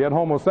angry at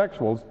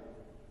homosexuals.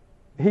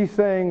 He's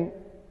saying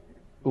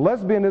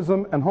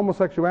lesbianism and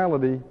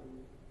homosexuality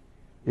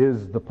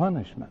is the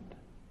punishment.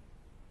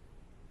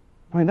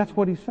 I mean, that's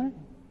what he's saying.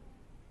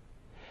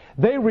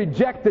 They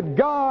rejected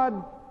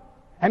God,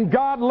 and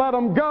God let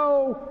them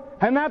go,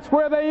 and that's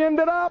where they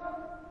ended up.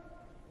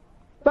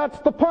 That's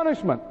the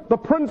punishment. The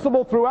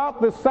principle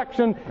throughout this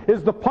section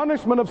is the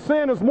punishment of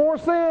sin is more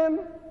sin,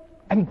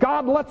 and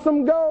God lets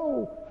them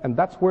go, and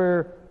that's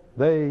where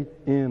they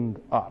end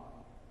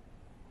up.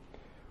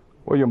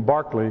 William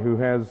Barclay, who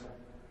has a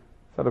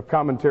set of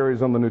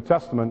commentaries on the New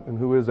Testament and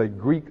who is a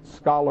Greek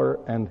scholar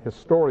and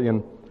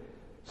historian,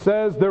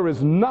 says there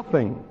is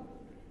nothing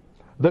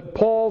that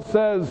Paul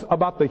says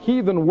about the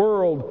heathen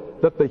world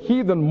that the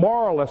heathen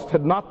moralists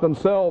had not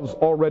themselves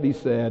already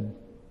said.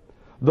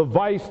 The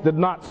vice did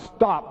not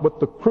stop with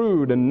the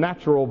crude and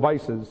natural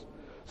vices.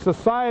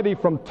 Society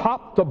from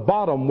top to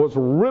bottom was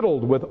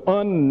riddled with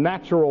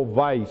unnatural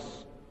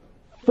vice.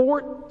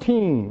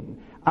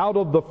 14 out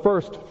of the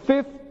first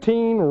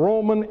 15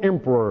 Roman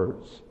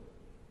emperors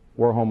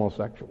were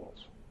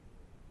homosexuals.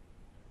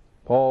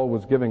 Paul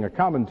was giving a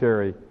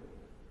commentary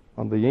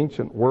on the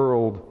ancient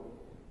world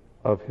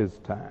of his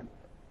time.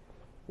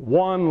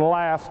 One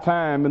last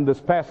time in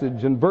this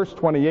passage, in verse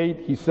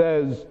 28, he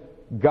says,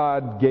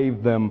 God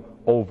gave them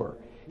over.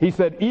 He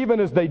said, even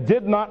as they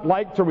did not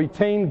like to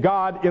retain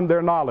God in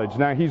their knowledge.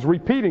 Now, he's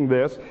repeating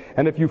this,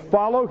 and if you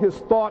follow his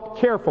thought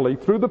carefully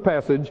through the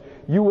passage,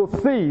 you will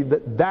see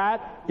that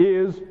that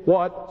is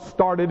what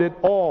started it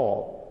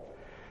all.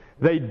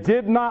 They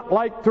did not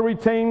like to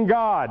retain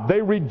God.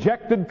 They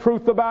rejected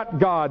truth about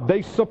God.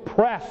 They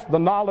suppressed the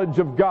knowledge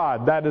of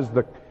God. That is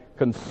the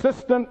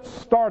consistent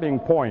starting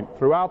point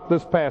throughout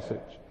this passage.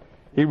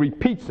 He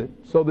repeats it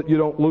so that you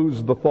don't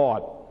lose the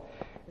thought.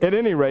 At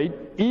any rate,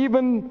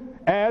 even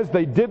as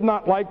they did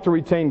not like to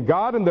retain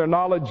God in their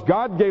knowledge,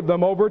 God gave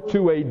them over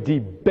to a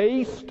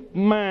debased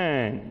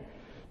mind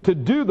to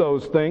do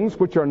those things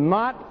which are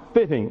not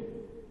fitting.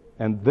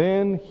 And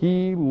then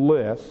he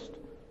lists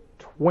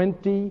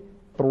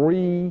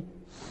 23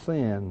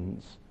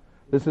 sins.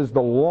 This is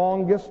the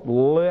longest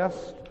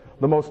list,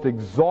 the most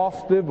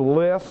exhaustive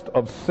list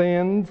of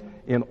sins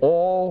in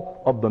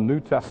all of the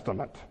New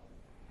Testament.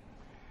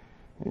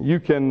 You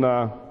can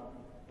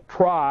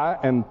try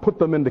and put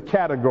them into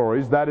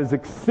categories. That is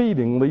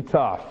exceedingly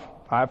tough.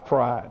 I've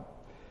tried.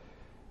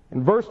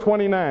 In verse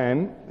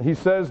 29, he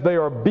says they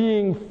are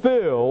being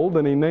filled,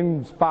 and he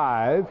names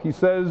 5. He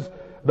says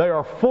they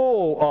are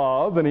full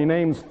of, and he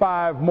names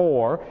 5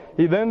 more.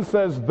 He then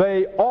says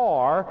they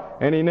are,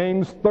 and he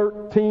names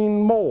 13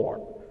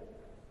 more.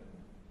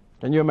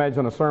 Can you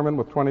imagine a sermon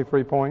with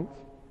 23 points?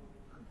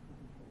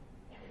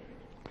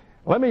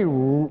 Let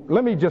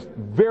me just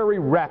very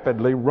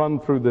rapidly run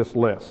through this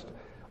list.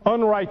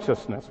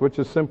 Unrighteousness, which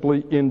is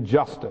simply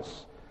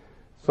injustice.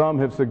 Some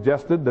have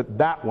suggested that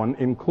that one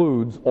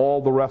includes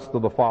all the rest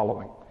of the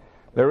following.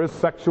 There is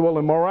sexual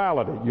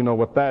immorality. You know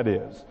what that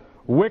is.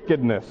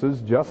 Wickedness is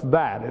just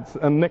that. It's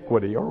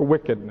iniquity or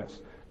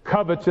wickedness.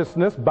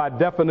 Covetousness, by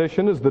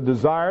definition, is the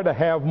desire to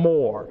have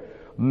more.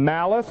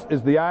 Malice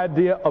is the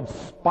idea of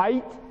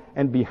spite,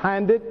 and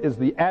behind it is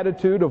the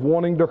attitude of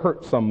wanting to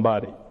hurt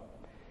somebody.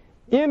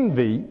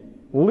 Envy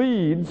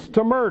leads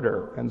to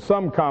murder, and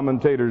some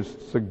commentators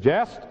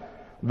suggest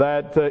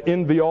that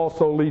envy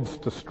also leads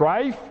to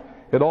strife,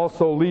 it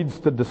also leads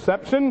to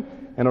deception,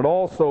 and it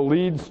also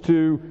leads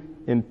to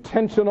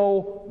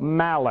intentional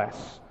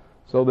malice.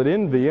 So that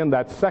envy in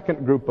that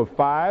second group of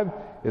 5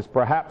 is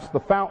perhaps the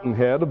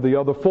fountainhead of the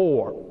other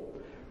 4.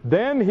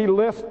 Then he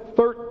lists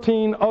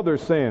 13 other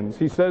sins.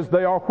 He says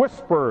they are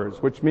whisperers,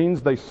 which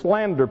means they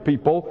slander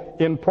people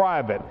in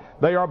private.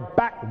 They are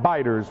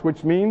backbiters,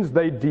 which means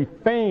they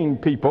defame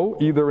people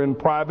either in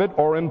private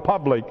or in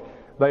public.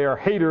 They are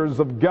haters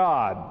of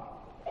God.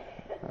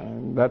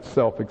 And that's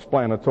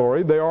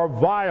self-explanatory. They are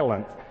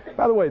violent.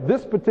 By the way,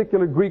 this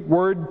particular Greek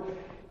word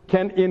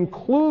can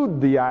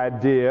include the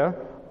idea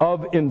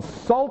of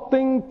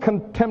insulting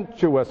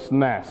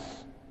contemptuousness,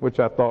 which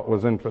I thought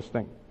was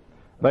interesting.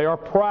 They are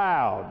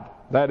proud.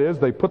 That is,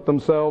 they put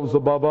themselves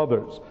above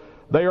others.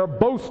 They are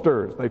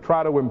boasters. They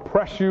try to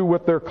impress you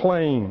with their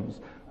claims.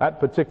 That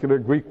particular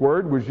Greek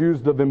word was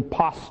used of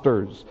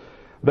imposters.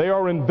 They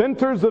are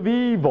inventors of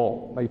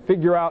evil. They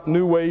figure out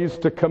new ways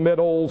to commit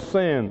old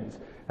sins.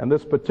 And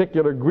this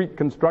particular Greek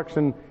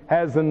construction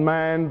has in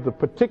mind the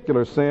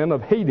particular sin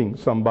of hating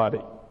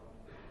somebody.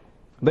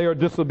 They are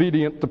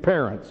disobedient to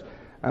parents.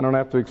 I don't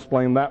have to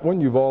explain that one.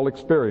 You've all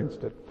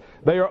experienced it.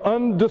 They are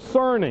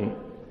undiscerning.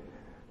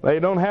 They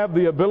don't have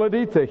the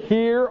ability to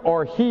hear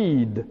or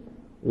heed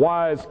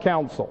wise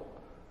counsel.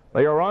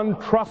 They are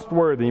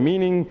untrustworthy,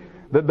 meaning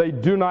that they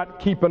do not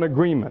keep an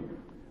agreement.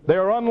 They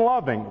are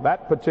unloving.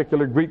 That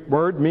particular Greek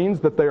word means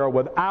that they are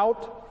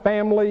without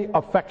family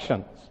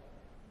affections.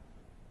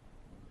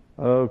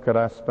 Oh, could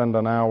I spend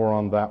an hour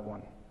on that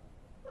one?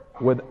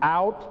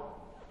 Without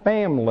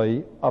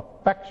family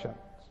affections.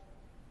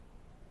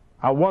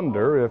 I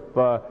wonder if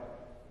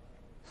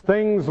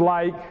things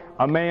like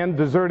A man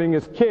deserting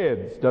his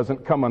kids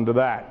doesn't come under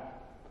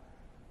that.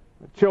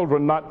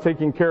 Children not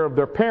taking care of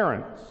their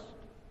parents.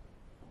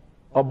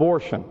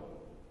 Abortion.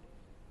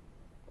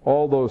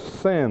 All those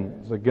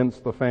sins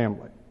against the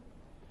family.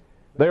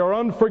 They are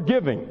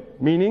unforgiving,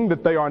 meaning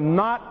that they are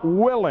not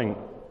willing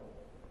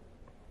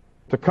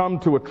to come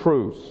to a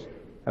truce.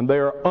 And they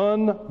are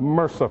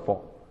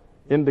unmerciful,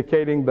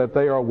 indicating that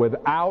they are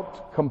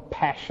without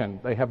compassion.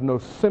 They have no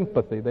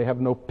sympathy. They have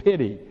no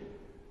pity.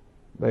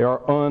 They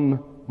are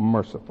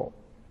unmerciful.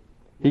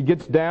 He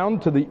gets down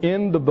to the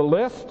end of the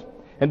list,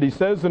 and he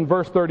says in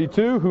verse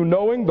 32, who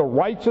knowing the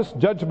righteous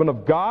judgment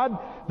of God,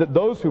 that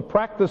those who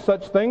practice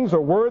such things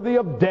are worthy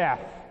of death.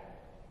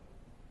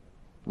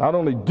 Not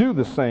only do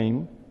the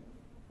same,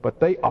 but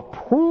they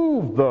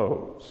approve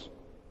those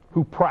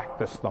who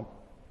practice them.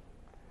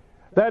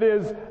 That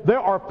is, there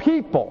are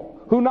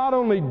people who not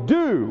only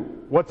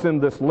do what's in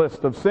this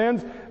list of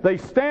sins, they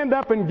stand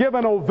up and give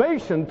an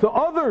ovation to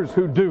others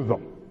who do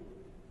them,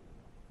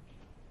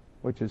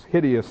 which is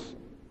hideous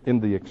in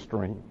the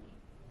extreme.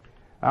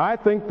 Now, I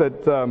think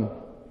that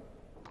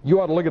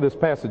you ought to look at this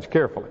passage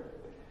carefully.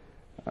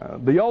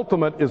 The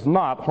ultimate is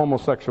not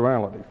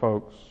homosexuality,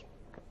 folks.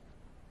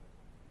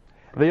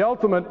 The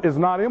ultimate is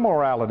not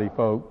immorality,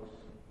 folks.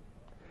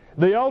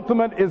 The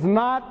ultimate is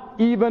not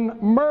even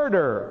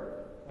murder,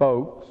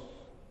 folks.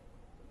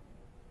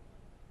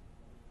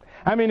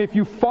 I mean, if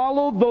you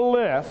follow the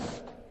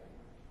list,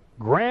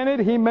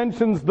 granted he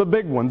mentions the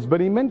big ones, but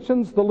he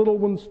mentions the little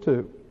ones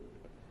too.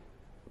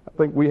 I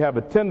think we have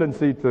a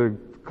tendency to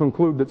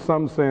conclude that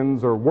some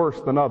sins are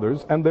worse than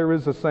others, and there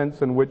is a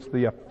sense in which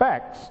the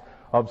effects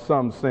of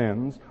some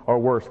sins are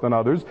worse than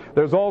others.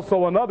 There's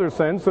also another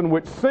sense in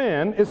which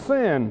sin is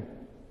sin.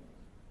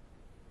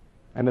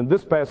 And in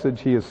this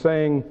passage he is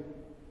saying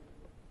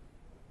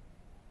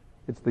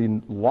it's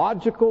the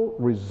logical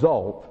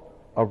result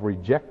of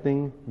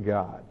rejecting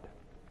God.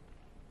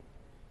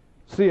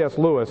 C.S.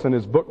 Lewis, in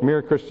his book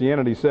Mere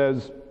Christianity,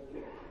 says,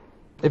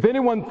 if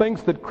anyone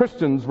thinks that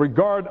Christians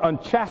regard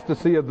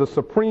unchastity as the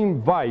supreme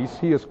vice,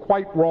 he is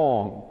quite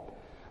wrong.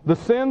 The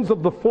sins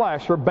of the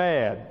flesh are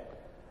bad,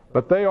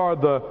 but they are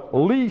the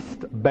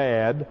least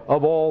bad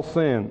of all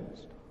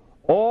sins.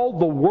 All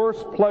the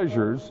worst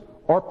pleasures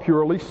are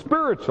purely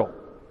spiritual.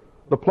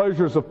 The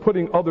pleasures of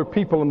putting other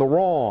people in the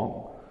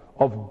wrong,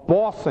 of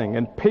bossing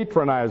and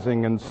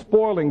patronizing and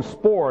spoiling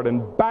sport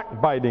and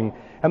backbiting,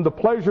 and the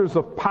pleasures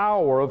of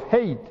power, of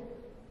hate.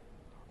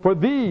 For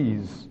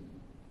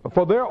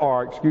there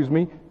are,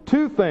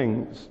 two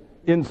things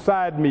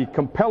inside me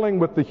compelling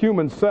with the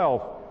human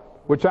self,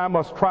 which I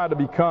must try to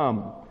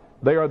become.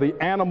 They are the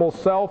animal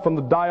self and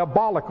the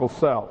diabolical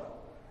self.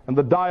 And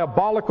the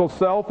diabolical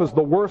self is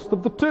the worst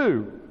of the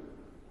two.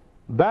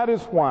 That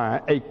is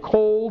why a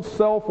cold,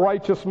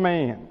 self-righteous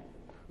man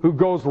who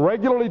goes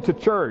regularly to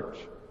church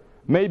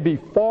may be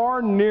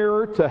far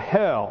nearer to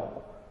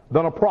hell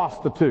than a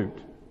prostitute.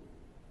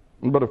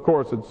 But of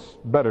course, it's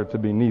better to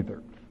be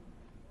neither.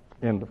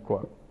 End of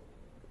quote.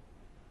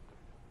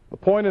 The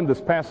point in this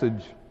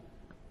passage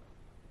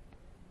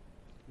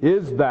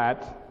is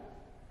that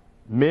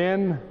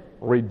men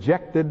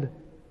rejected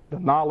the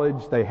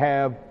knowledge they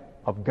have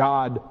of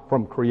God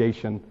from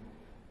creation.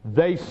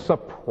 They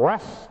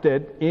suppressed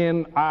it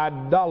in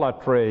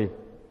idolatry.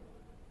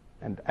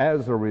 And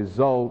as a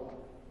result,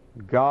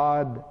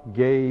 God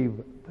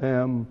gave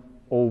them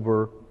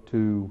over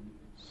to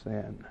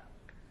sin.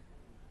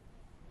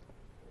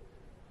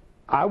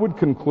 I would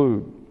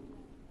conclude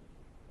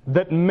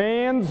that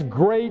man's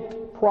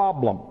great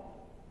problem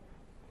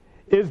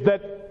is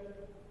that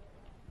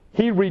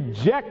he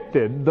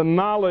rejected the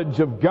knowledge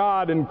of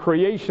God in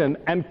creation,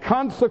 and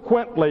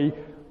consequently,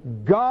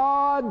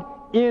 God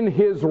in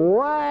his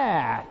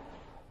wrath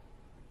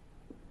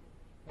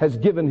has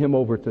given him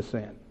over to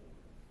sin.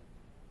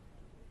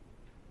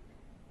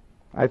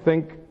 I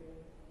think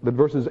that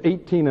verses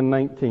 18 and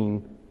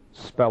 19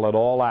 spell it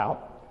all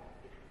out.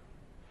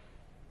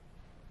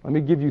 Let me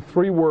give you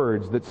 3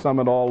 words that sum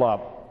it all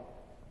up.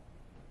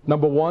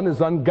 Number 1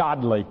 is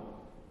ungodly.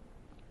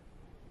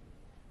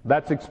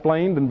 That's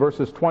explained in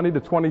verses 20 to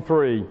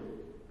 23.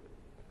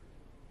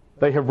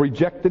 They have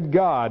rejected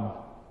God.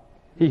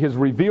 He has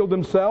revealed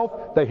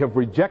himself. They have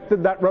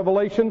rejected that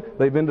revelation.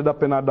 They've ended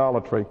up in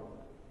idolatry.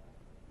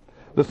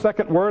 The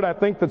second word I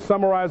think that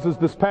summarizes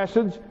this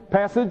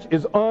passage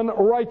is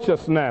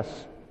unrighteousness.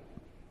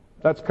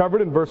 That's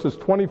covered in verses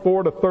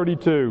 24 to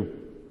 32.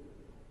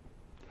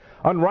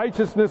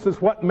 Unrighteousness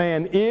is what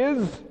man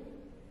is,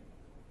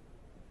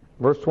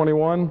 verse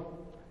 21,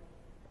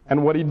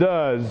 and what he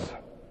does,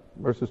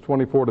 verses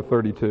 24 to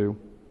 32.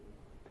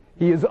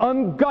 He is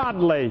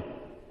ungodly.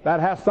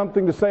 That has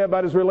something to say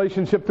about his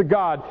relationship to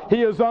God.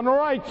 He is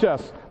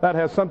unrighteous. That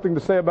has something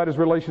to say about his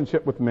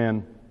relationship with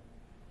men.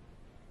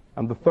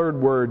 And the third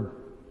word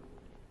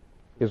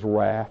is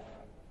wrath.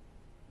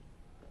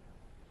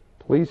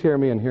 Please hear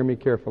me and hear me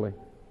carefully.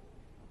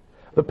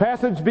 The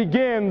passage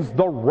begins,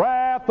 the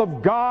wrath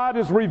of God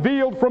is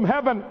revealed from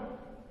heaven.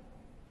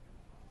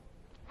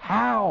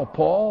 How,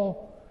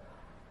 Paul?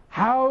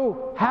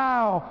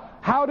 How?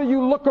 How do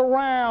you look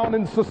around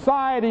in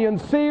society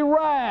and see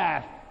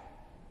wrath?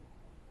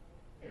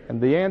 And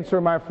the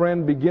answer, my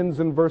friend, begins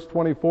in verse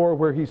 24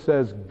 where he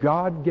says,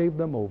 God gave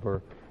them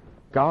over.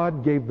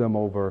 God gave them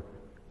over.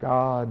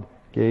 God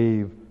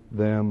gave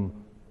them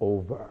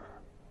over.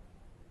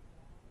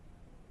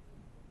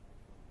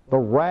 The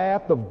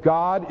wrath of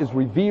God is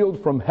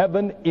revealed from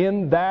heaven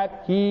in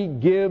that He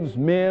gives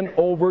men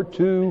over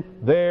to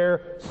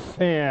their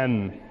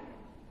sin.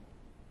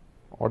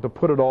 Or to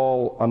put it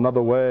all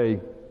another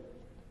way,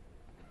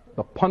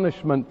 the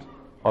punishment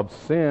of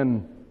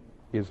sin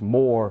is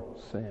more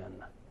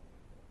sin.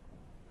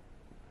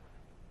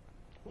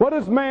 What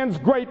is man's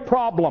great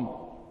problem?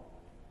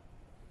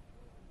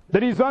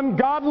 That he's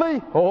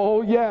ungodly?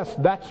 Oh yes,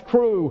 that's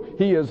true.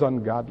 He is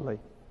ungodly.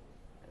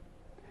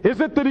 Is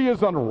it that he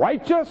is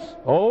unrighteous?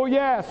 Oh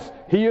yes,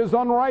 he is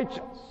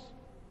unrighteous.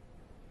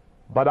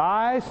 But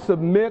I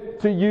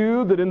submit to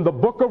you that in the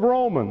book of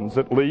Romans,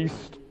 at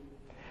least,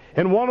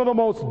 in one of the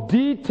most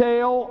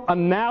detailed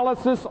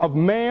analysis of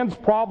man's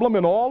problem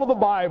in all of the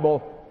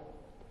Bible,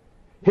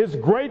 his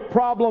great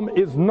problem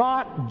is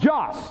not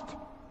just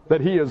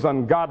that he is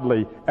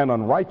ungodly and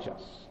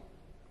unrighteous,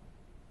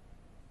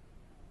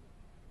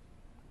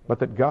 but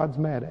that God's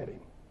mad at him.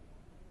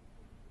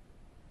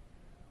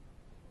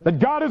 That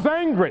God is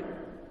angry.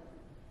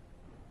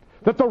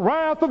 That the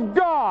wrath of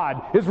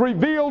God is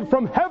revealed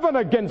from heaven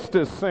against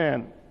his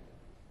sin.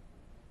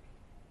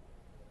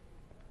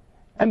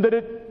 And that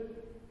it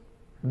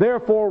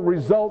therefore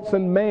results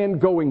in man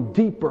going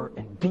deeper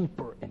and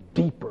deeper and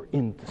deeper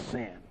into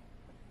sin.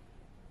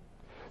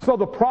 So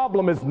the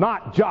problem is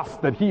not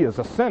just that he is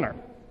a sinner.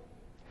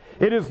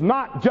 It is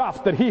not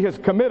just that he has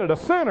committed a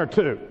sin or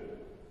two.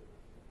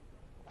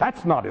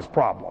 That's not his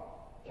problem.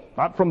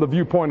 Not from the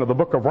viewpoint of the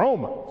book of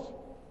Romans.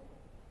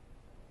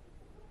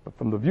 But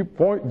from the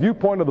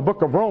viewpoint of the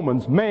book of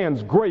Romans,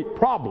 man's great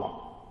problem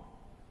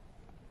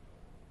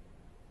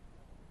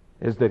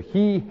is that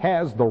he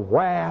has the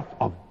wrath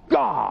of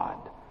God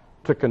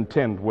to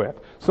contend with.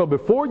 So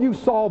before you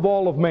solve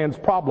all of man's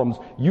problems,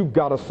 you've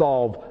got to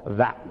solve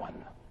that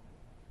one.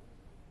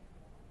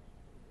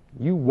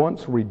 You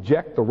once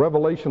reject the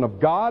revelation of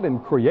God in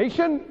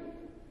creation.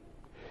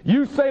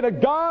 You say to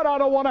God, I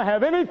don't want to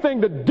have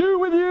anything to do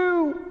with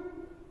you.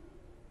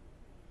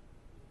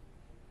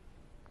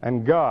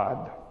 And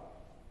God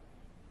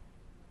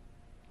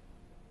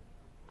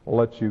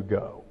lets you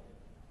go.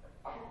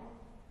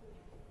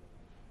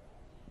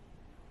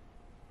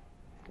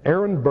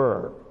 Aaron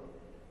Burr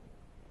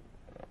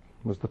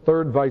was the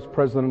third vice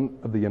president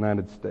of the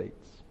United States.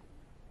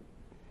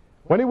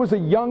 When he was a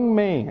young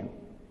man,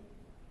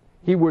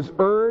 he was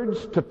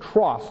urged to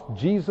trust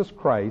Jesus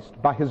Christ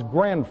by his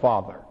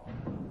grandfather,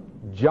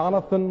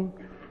 Jonathan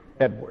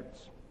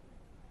Edwards.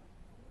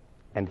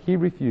 And he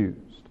refused.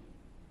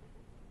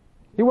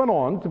 He went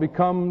on to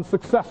become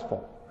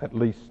successful, at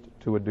least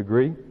to a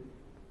degree.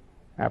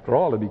 After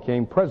all, he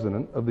became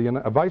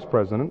vice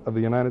president of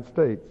the United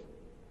States.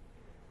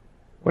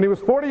 When he was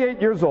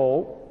 48 years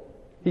old,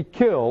 he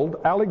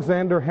killed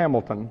Alexander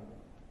Hamilton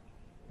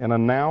in a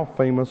now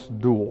famous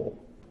duel.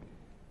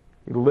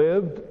 He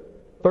lived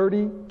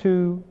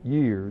 32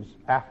 years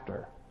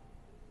after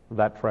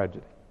that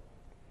tragedy.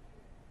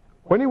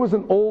 When he was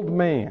an old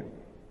man,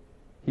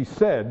 he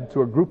said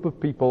to a group of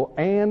people,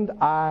 and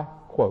I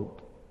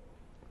quote,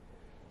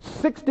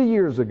 60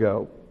 years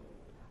ago,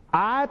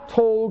 I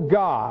told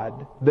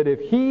God that if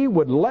he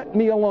would let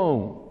me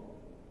alone,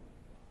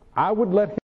 I would let him